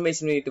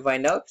transformation we need to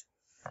find out.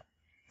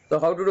 So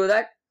how to do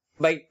that?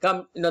 By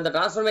the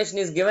transformation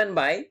is given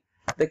by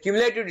the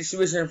cumulative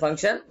distribution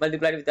function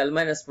multiplied with L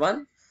minus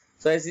 1.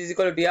 So S is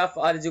equal to T of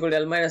R is equal to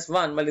L minus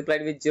 1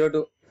 multiplied with 0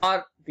 to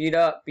R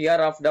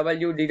PR of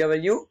W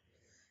dW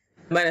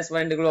minus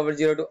 1 integral over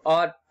 0 to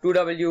R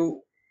 2W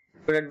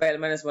divided by L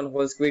minus 1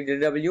 whole square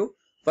dW.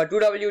 For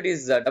 2W it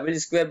is W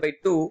square by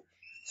 2.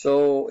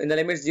 So in the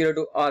limits 0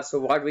 to R, so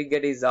what we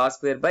get is R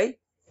square by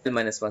L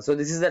minus 1. So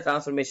this is the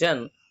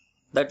transformation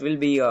that will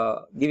be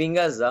giving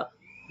us the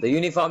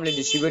uniformly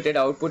distributed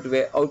output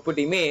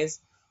image,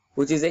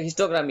 which is a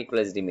histogram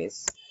equalized image.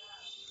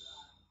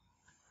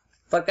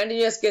 For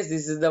continuous case,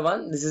 this is the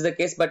one, this is the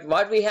case, but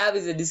what we have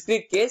is a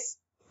discrete case,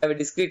 we have a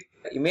discrete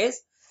image.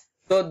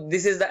 So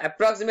this is the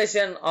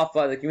approximation of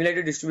the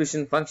cumulative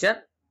distribution function,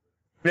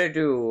 which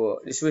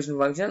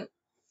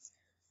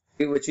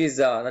is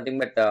nothing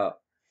but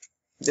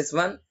this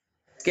one.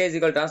 K is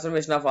equal to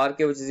transformation of RK,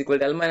 which is equal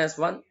to L minus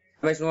 1,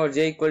 summation over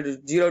J equal to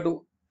 0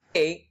 to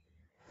A,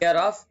 here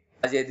of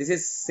J. This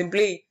is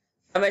simply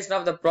summation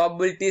of the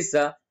probabilities,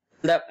 the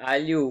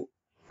value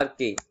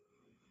RK.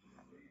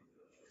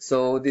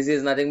 So this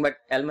is nothing but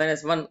L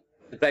minus 1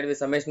 multiplied with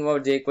summation over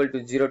J equal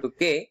to 0 to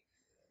K.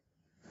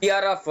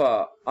 PR of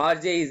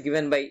Rj is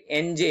given by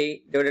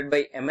Nj divided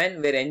by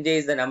Mn, where Nj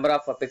is the number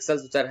of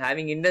pixels which are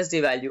having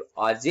intensity value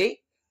Rj.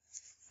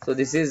 So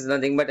this is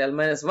nothing but L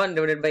minus 1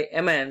 divided by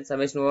Mn,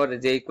 summation over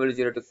J equal to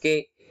 0 to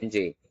K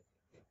Nj.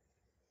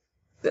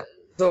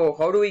 So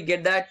how do we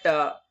get that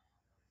the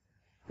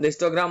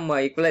histogram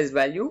equalized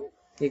value?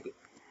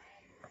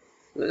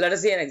 Let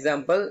us see an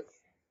example.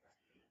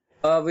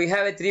 We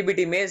have a 3-bit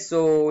image,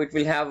 so it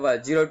will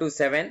have 0 to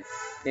 7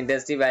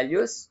 intensity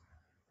values.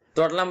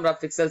 Total number of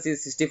pixels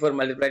is 64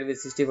 multiplied with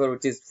 64,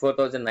 which is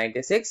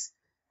 4096.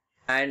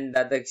 And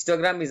the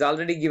histogram is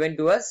already given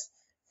to us.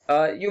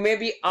 You may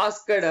be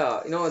asked,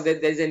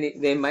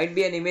 there might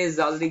be an image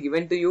already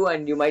given to you,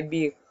 and you might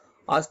be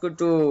asked to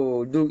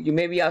do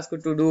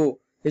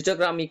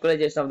histogram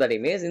equalization of that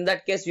image. In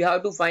that case, you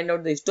have to find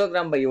out the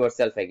histogram by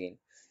yourself again.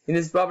 In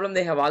this problem,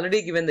 they have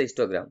already given the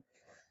histogram.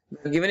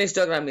 The given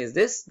histogram is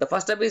this. The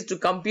first step is to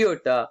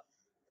compute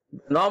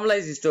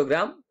normalized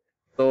histogram.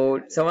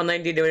 So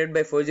 790 divided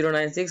by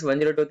 4096,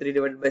 1023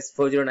 divided by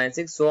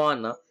 4096, so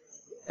on.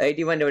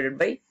 81 divided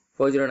by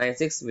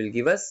 4096 will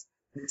give us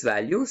these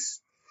values.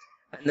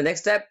 And the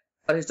next step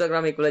for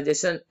histogram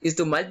equalization is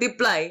to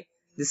multiply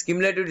this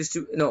cumulative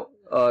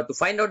to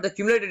find out the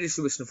cumulative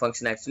distribution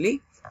function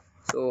actually.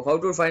 So how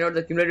to find out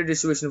the cumulative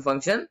distribution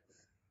function?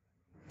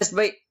 Just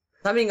by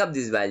summing up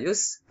these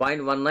values,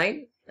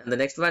 0.19, and the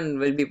next one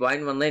will be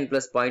 0.19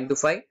 plus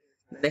 0.25.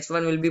 The next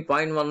one will be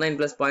 0.19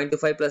 plus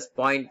 0.25 plus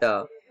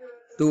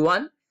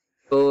 0.21.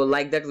 So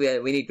like that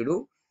we need to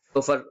do.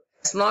 So for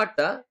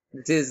S0,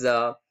 this is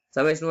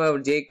summation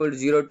of j equal to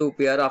 0 to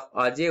PR of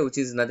Rj, which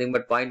is nothing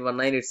but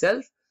 0.19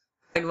 itself.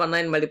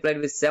 0.19 multiplied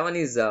with 7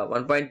 is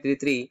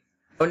 1.33.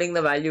 Rounding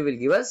the value will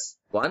give us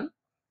 1.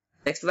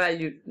 The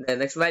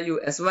next value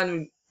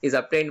S1 is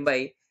obtained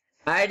by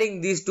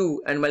adding these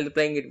two and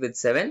multiplying it with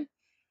 7.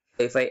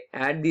 So if I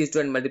add these two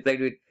and multiply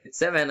it with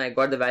 7, I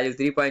got the value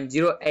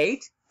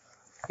 3.08.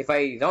 If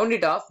I round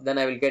it off, then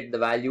I will get the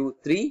value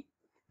 3.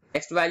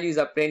 Next value is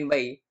obtained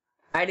by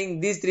adding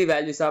these three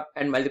values up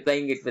and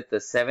multiplying it with the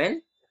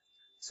 7.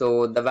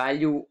 So the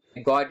value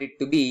I got it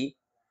to be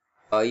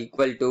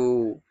equal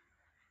to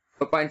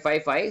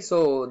 4.55.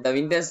 So the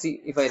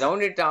intensity, if I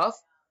round it off,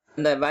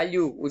 the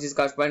value which is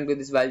corresponding to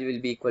this value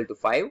will be equal to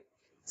 5.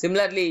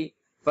 Similarly,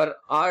 for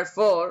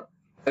R4,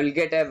 I will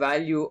get a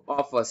value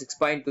of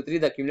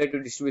 6.23, the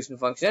cumulative distribution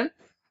function.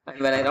 And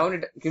when I round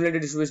it,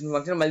 cumulative distribution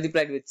function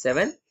multiplied with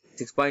 7,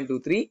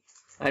 6.23.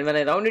 And when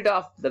I round it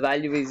off, the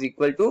value is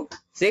equal to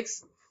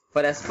 6.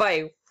 For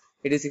S5,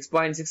 it is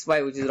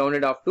 6.65, which is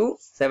rounded off to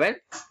 7.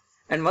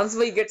 And once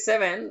we get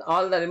 7,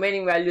 all the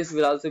remaining values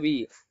will also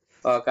be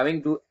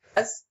coming to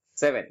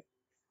S7.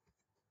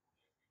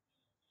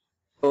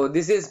 So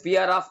this is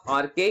PR of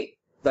RK,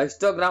 the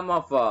histogram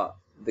of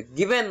the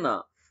given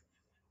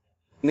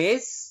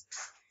image,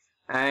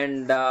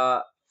 and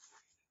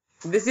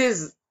this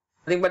is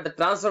nothing but the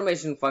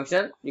transformation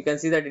function. You can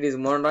see that it is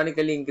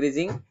monotonically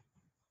increasing,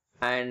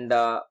 and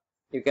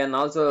you can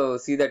also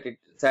see that it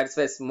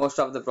satisfies most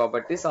of the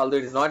properties, although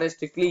it is not a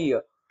strictly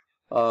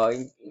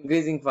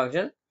increasing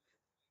function.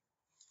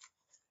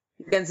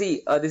 You can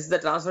see this is the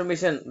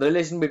transformation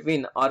relation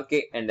between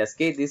RK and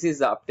SK. This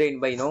is obtained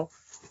by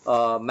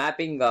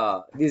mapping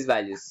these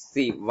values.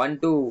 See, 1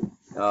 to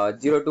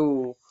 0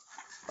 to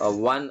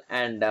 1,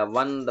 and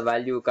 1 the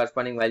value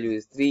corresponding value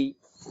is 3,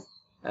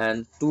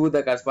 and 2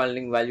 the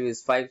corresponding value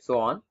is 5, so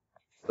on.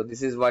 So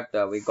this is what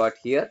we got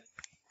here.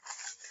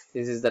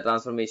 This is the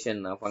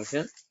transformation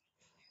function,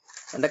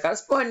 and the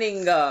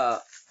corresponding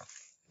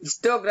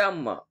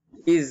histogram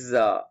is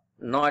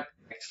not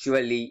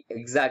actually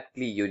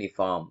exactly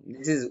uniform.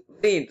 This is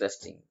very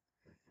interesting.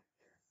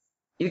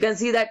 You can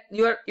see that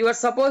you are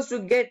supposed to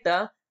get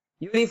a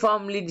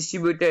uniformly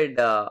distributed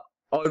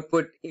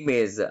output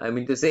image. I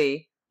mean to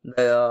say,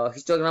 the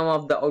histogram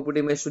of the output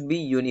image should be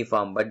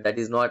uniform, but that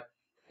is not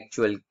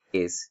actual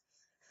case.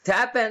 It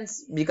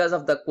happens because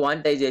of the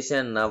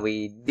quantization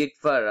we did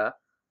for a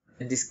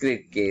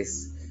discrete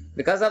case.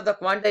 Because of the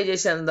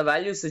quantization, the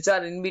values which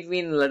are in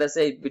between, let us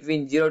say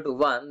between 0 to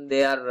 1,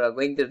 they are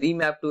going to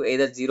remap to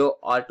either 0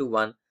 or to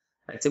 1.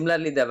 And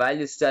similarly, the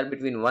values which are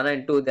between 1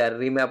 and 2, they are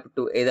remapped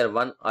to either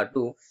 1 or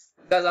 2.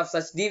 Because of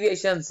such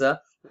deviations, will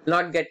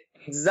not get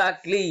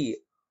exactly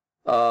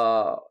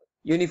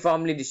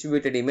uniformly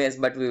distributed image,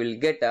 but we will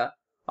get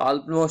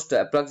almost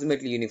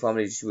approximately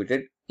uniformly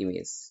distributed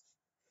image.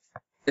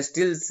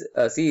 Still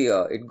see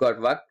it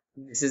got worked.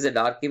 This is a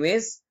dark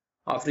image.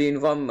 After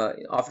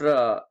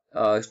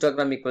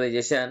histogram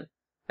equalization,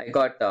 I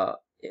got a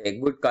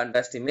good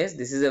contrast image.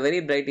 This is a very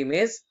bright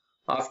image.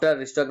 After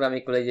histogram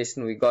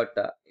equalization, we got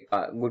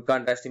a good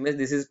contrast image.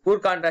 This is poor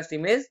contrast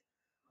image.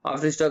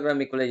 After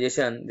histogram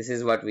equalization, this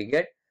is what we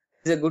get.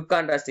 This is a good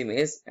contrast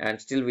image, and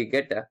still we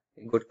get a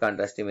good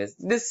contrast image.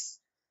 This,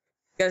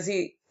 you can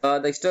see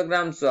the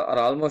histograms are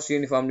almost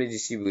uniformly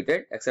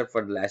distributed except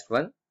for the last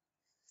one.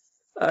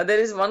 There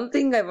is one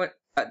thing I want.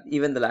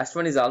 Even the last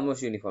one is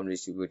almost uniformly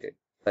distributed.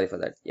 Sorry for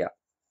that. Yeah.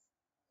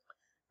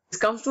 This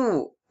comes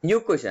to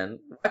new question.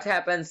 What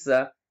happens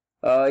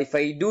if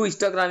I do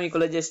histogram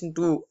equalization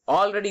to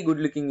already good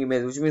looking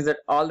image, which means that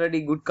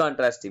already good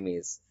contrast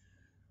image?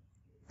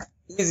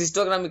 Is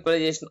histogram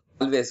equalization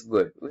always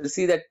good? We'll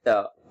see that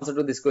answer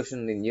to this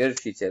question in near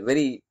future.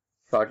 Very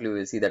shortly we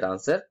will see that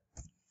answer.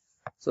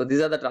 So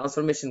these are the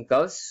transformation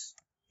curves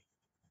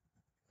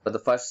for the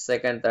first,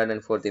 second, third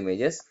and fourth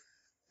images.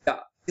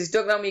 Yeah.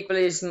 Histogram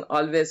equalization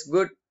always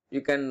good?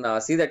 you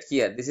can see that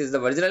here. This is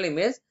the original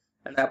image,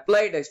 and I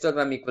applied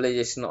histogram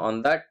equalization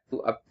on that to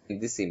obtain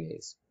this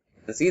image.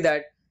 You can see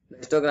that the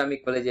histogram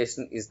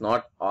equalization is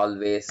not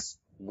always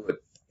good.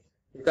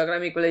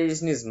 Histogram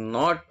equalization is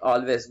not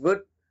always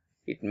good.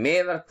 It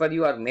may work for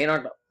you or may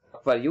not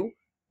work for you.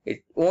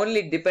 It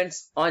only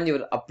depends on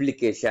your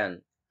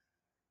application.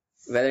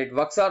 Whether it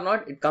works or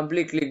not, it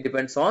completely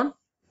depends on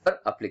your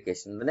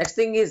application. The next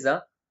thing is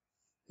the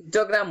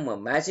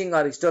histogram matching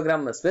or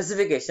histogram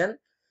specification.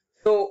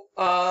 So,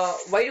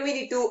 why do we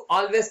need to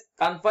always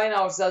confine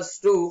ourselves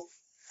to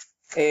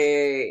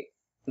the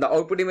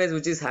output image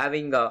which is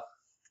having a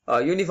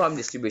uniform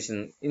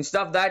distribution?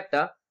 Instead of that,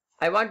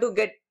 I want to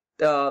get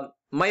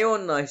my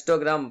own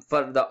histogram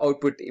for the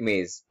output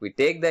image. We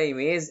take the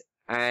image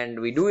and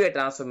we do a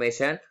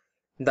transformation.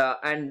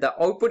 And the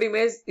output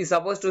image is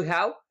supposed to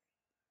have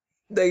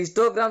the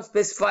histogram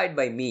specified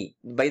by me,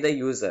 by the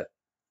user.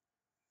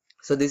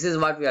 So this is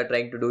what we are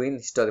trying to do in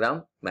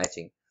histogram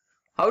matching.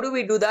 How do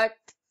we do that?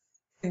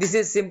 This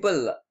is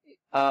simple.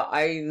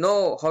 I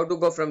know how to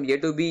go from A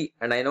to B,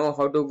 and I know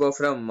how to go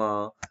from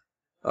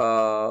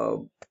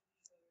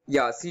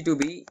C to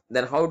B.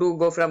 Then how to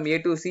go from A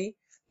to C,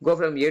 go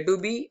from A to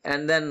B,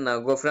 and then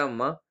go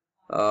from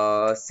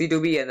C to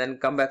B, and then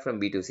come back from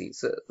B to C.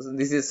 So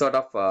this is sort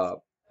of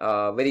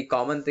a very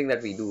common thing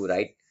that we do,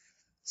 right?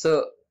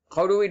 So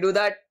how do we do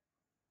that?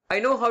 I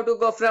know how to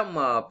go from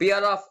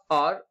PR of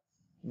R,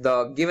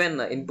 the given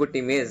input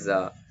image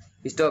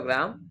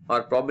histogram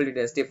or probability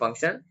density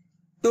function,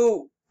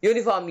 to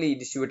uniformly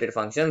distributed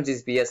function, which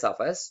is PS of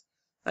S.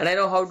 And I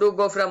know how to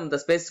go from the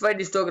specified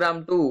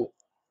histogram to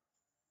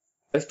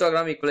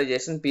histogram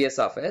equalization PS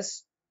of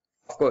S.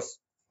 Of course,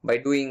 by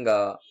doing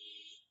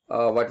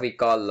what we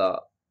call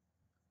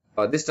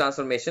this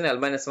transformation,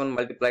 L-1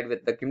 multiplied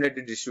with the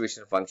cumulative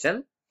distribution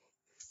function.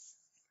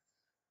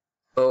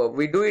 So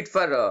we do it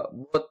for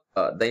both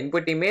the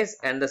input image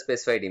and the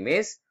specified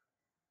image.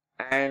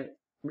 And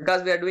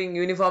because we are doing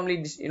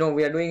uniformly,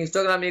 we are doing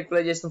histogram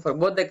equalization for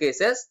both the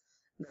cases,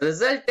 the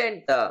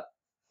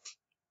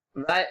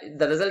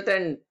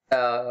resultant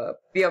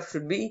PF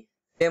should be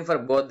same for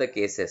both the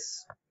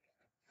cases.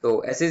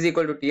 So S is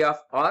equal to T of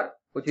R,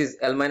 which is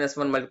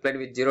L-1 multiplied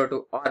with 0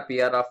 to R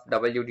PR of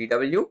W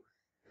dW.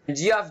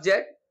 G of Z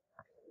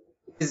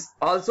is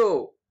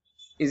also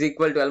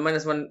equal to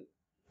L-1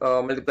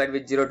 multiplied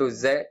with 0 to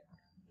Z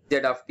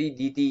of T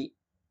dt,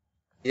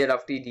 Z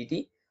of T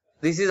dt.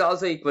 This is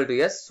also equal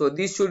to S. So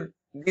these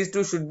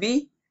two should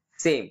be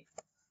same.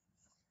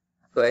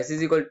 So S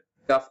is equal to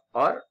T of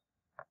R.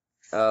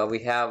 We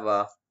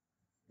have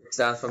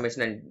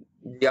transformation, and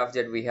G of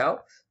Z we have.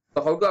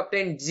 So how to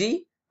obtain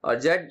G or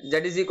Z? Z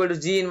is equal to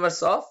G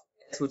inverse of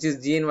S, which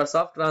is G inverse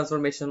of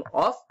transformation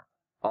of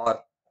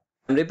R.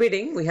 I'm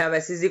repeating, we have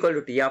S is equal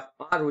to T of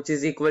R, which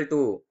is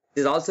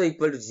also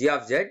equal to G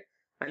of Z.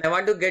 And I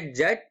want to get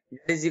Z, Z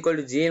is equal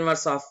to G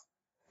inverse of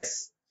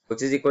S,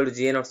 which is equal to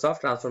G inverse of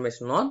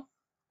transformation on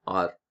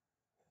R.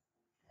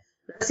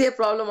 Let's see a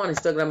problem on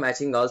histogram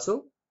matching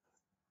also.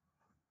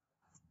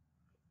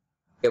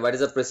 Okay, what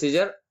is the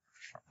procedure?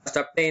 First,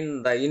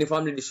 obtain the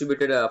uniformly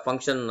distributed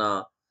function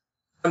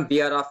from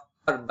PR of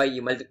R by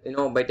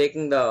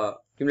taking the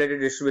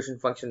cumulative distribution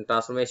function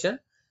transformation,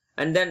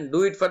 and then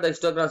do it for the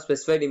histogram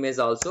specified image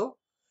also.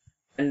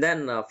 And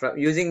then from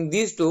using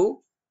these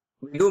two,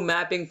 we do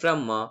mapping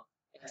from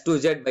S to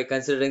Z by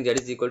considering Z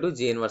is equal to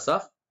G inverse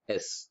of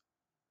S.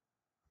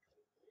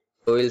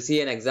 So we'll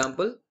see an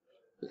example.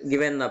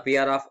 Given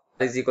PR of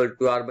R is equal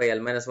to R by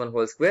L-1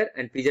 whole square,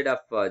 and PZ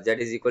of Z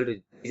is equal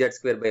to PZ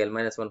square by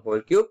L-1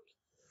 whole cube.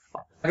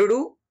 What to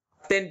do?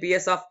 Obtain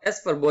PS of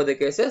S for both the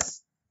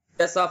cases.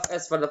 PS of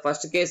S for the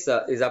first case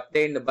is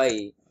obtained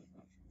by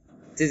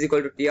S is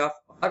equal to T of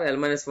R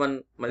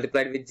L-1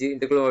 multiplied with G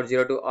integral over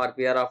 0 to R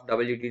PR of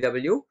W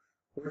dW,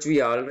 which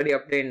we already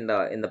obtained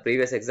in the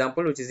previous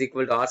example, which is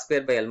equal to R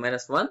square by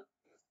L-1.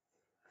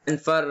 And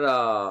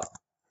for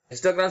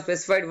histogram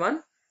specified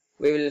one,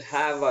 we will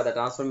have the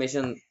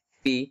transformation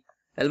P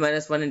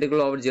L-1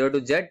 integral over 0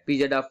 to Z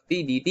PZ of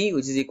T dt,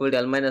 which is equal to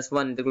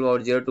L-1 integral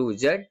over 0 to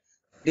Z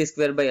T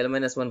square by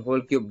L-1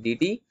 whole cube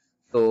dt.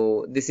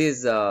 So this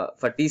is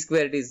for T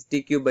square it is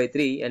T cube by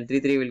 3, and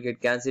 3 will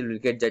get cancelled, will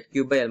get Z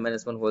cube by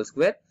L-1 whole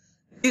square.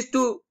 These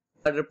two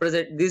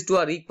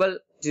are equal,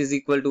 which is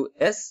equal to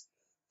S.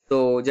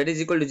 So Z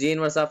is equal to G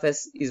inverse of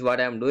S is what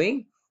I am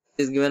doing.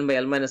 It is given by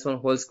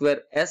L-1 whole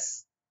square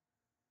S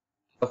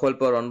the whole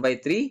power 1 by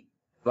 3.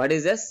 What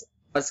is S?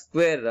 R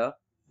square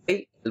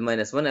by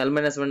L-1.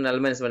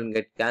 L-1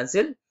 get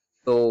cancelled.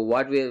 So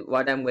what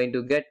I am going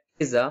to get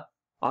is R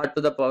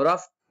to the power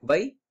of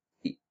by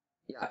 3.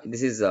 Yeah,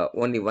 this is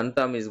only one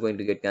term is going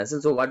to get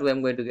cancelled. So what I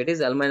am going to get is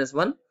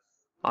L-1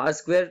 R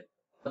square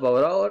to the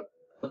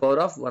power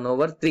of 1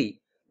 over 3.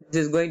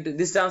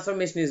 This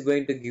transformation is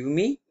going to give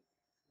me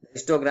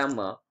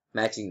histogram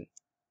matching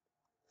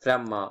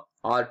from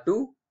R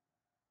to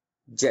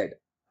Z.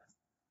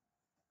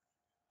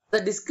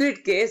 The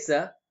discrete case,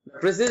 the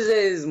procedure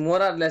is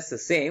more or less the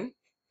same,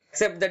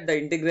 except that the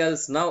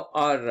integrals now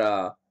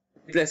are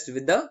replaced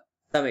with the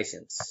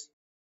summations.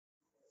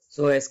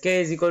 So Sk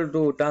is equal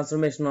to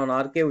transformation on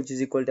Rk, which is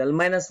equal to L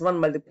minus 1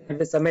 multiplied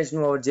by summation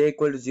over j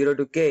equal to 0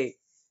 to k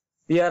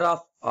PR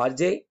of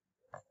Rj,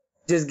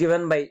 which is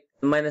given by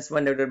L minus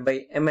 1 divided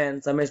by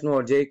Mn summation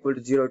over j equal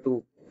to 0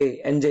 to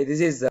k Nj.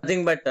 This is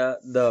nothing but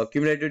the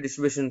cumulative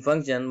distribution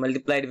function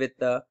multiplied with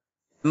L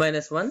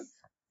minus 1.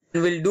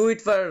 And we'll do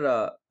it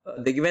for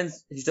the given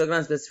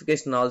histogram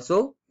specification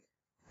also,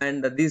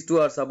 and these two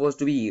are supposed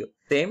to be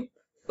same.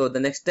 So the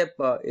next step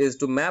is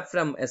to map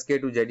from Sk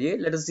to Za.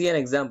 Let us see an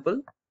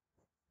example.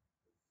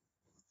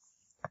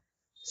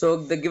 So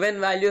the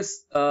given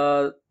values,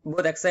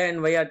 both xi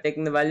and y are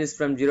taking the values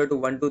from 0 to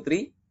 1 to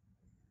 3,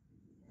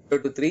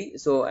 0 to 3.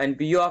 So and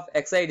pu of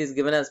xi is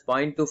given as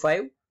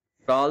 0.25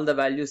 for all the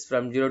values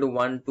from 0 to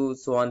 1 to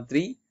so on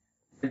 3.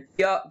 And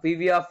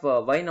pv of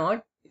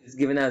y0 is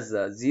given as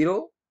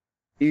 0.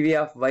 PV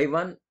of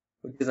y1,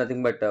 which is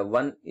nothing but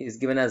 1, is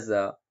given as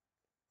 0.5.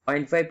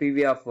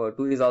 PV of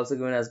 2 is also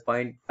given as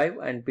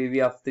 0.5, and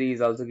PV of 3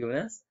 is also given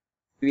as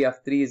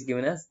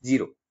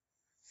 0.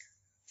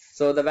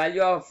 So the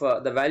value of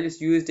the values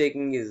u is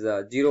taking is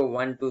 0,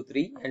 1, 2,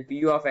 3, and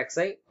pu of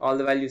xi, all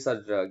the values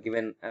are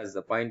given as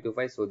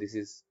 0.25. So this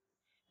is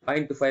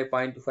 0.25,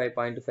 0.25,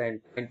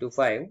 0.25, and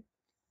 0.25.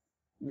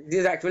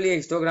 This is actually a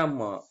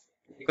histogram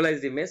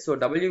equalized image. So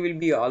w will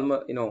be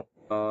almost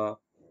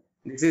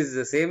this is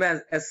the same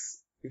as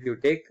S if you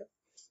take.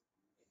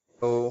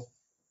 So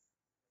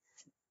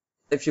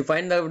if you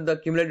find out the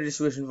cumulative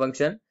distribution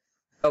function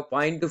of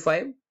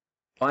 0.25,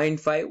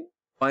 0.5,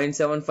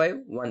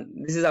 0.75,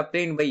 1. This is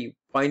obtained by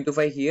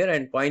 0.25 here,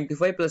 and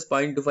 0.25 plus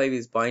 0.25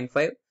 is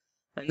 0.5,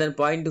 and then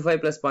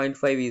 0.25 plus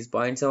 0.5 is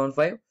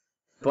 0.75,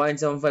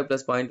 0.75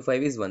 plus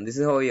 0.25 is 1. This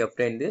is how we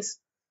obtain this,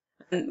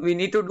 and we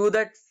need to do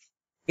that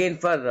again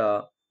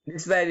for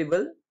this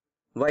variable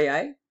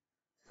yi.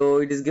 So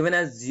it is given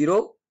as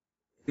 0.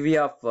 PV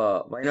of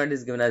y0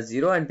 is given as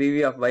 0, and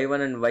PV of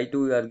y1 and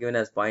y2 are given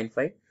as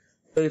 0.5.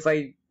 So if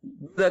I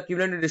do the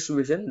cumulative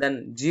distribution,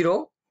 then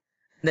 0,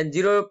 then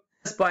 0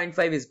 plus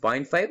 0.5 is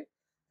 0.5,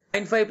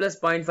 0.5 plus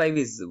 0.5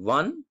 is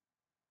 1,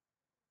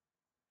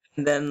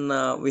 and then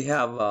we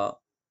have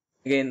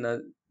again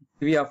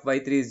PV of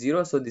y3 is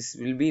 0, so this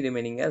will be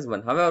remaining as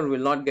 1. However, we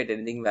will not get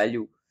any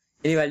value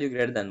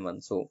greater than 1.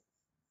 So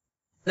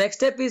next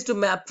step is to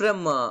map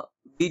from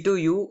v to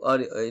u, or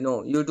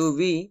u to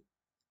v.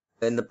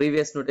 In the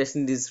previous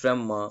notation, this is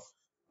from R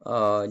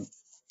to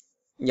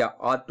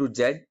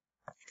Z.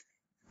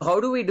 How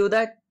do we do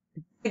that?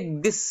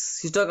 Take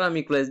this histogram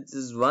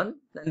equalizes 1,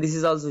 and this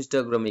is also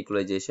histogram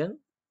equalization.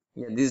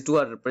 Yeah, these two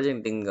are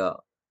representing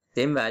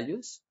same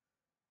values,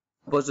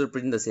 supposed to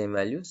represent the same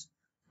values.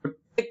 So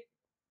take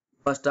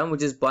first term,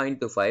 which is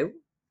 0.25.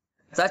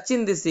 Such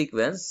in this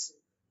sequence,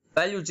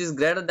 value which is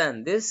greater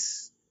than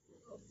this.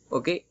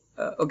 Okay,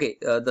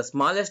 the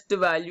smallest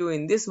value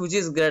in this which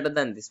is greater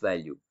than this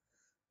value.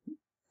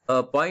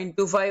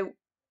 0.25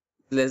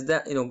 less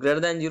than greater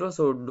than 0,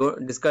 so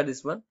don't discard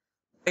this one.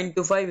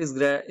 0.25 is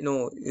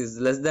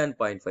less than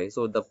 0.5,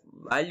 so the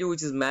value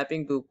which is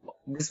mapping to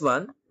this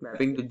one,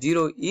 mapping to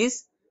 0,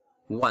 is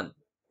 1.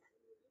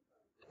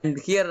 And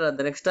here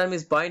the next term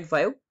is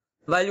 0.5,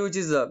 value which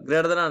is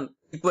greater than or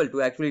equal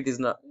to, actually it is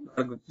not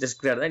just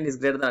greater than, it is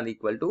greater than or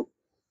equal to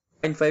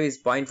 0.5 is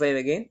 0.5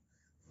 again,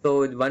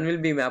 so 1 will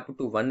be mapped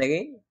to 1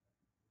 again.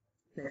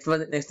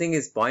 Next thing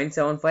is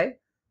 0.75.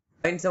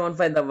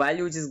 0.75, the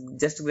value which is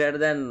just greater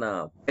than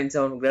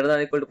greater than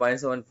or equal to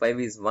 0.75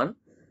 is 1.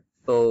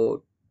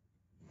 So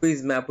 2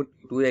 is mapped to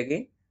 2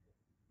 again,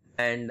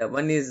 and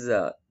 1 is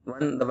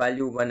 1. The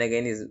value 1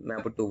 again is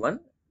mapped to 1.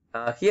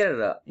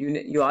 Here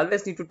you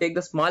always need to take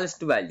the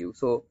smallest value.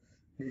 So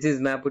this is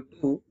mapped to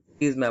 2,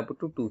 3 is mapped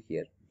to 2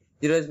 here.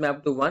 0 is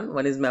mapped to 1,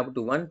 1 is mapped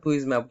to 1, 2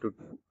 is mapped to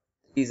 2,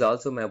 3 is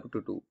also mapped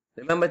to 2.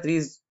 Remember, 3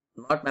 is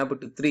not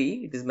mapped to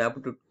 3, it is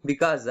mapped to 2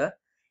 because you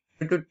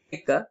need to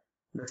take the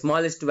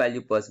smallest value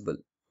possible.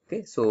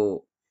 Okay,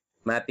 so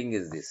mapping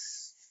is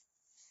this.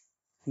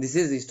 This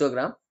is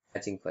histogram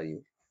matching for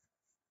you.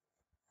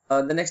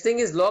 The next thing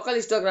is local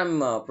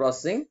histogram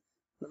processing.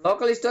 The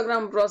local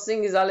histogram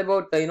processing is all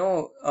about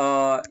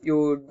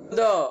you do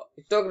the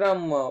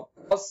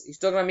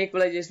histogram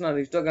equalization or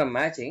histogram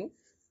matching,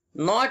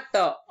 not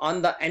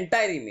on the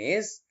entire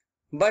image,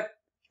 but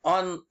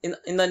on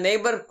in the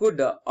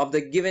neighborhood of the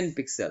given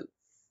pixel.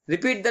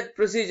 Repeat that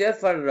procedure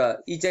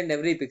for each and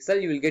every pixel,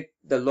 you will get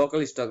the local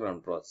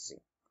histogram processing.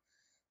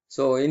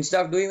 So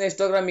instead of doing the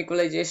histogram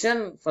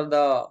equalization for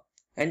the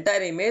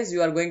entire image,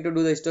 you are going to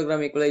do the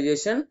histogram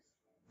equalization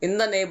in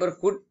the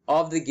neighborhood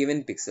of the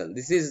given pixel.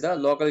 This is the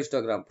local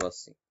histogram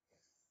processing.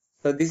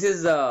 So this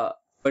is the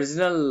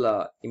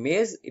original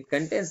image. It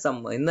contains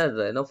some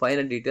inner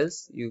finer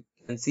details. You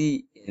can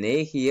see an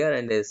A here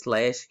and a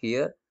slash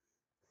here,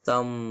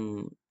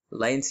 some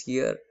lines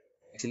here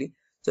actually.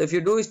 So if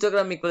you do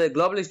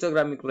global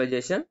histogram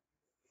equalization,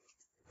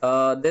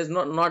 there's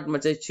not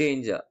much a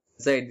change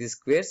inside these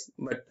squares,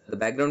 but the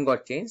background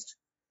got changed.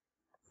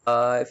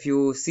 If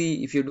you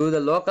do the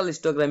local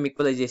histogram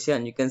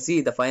equalization, you can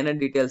see the finer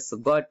details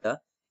got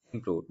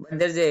improved. But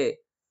there's a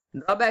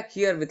drawback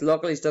here with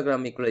local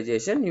histogram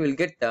equalization. You will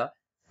get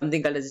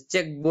something called as a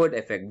checkboard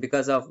effect.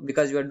 Because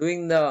you are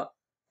doing the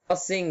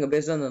processing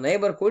based on the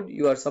neighborhood,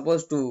 you are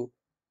supposed to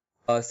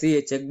see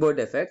a checkboard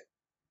effect,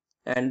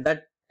 and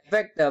that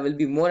effect will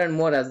be more and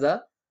more as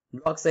the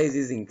block size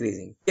is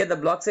increasing. Here the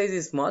block size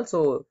is small,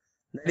 so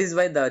that is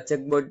why the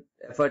checkboard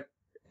effect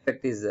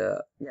is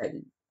yeah,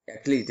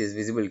 actually it is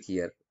visible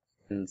here.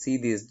 You can see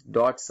these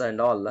dots and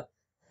all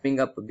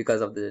coming up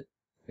because of the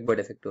checkboard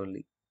effect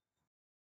only.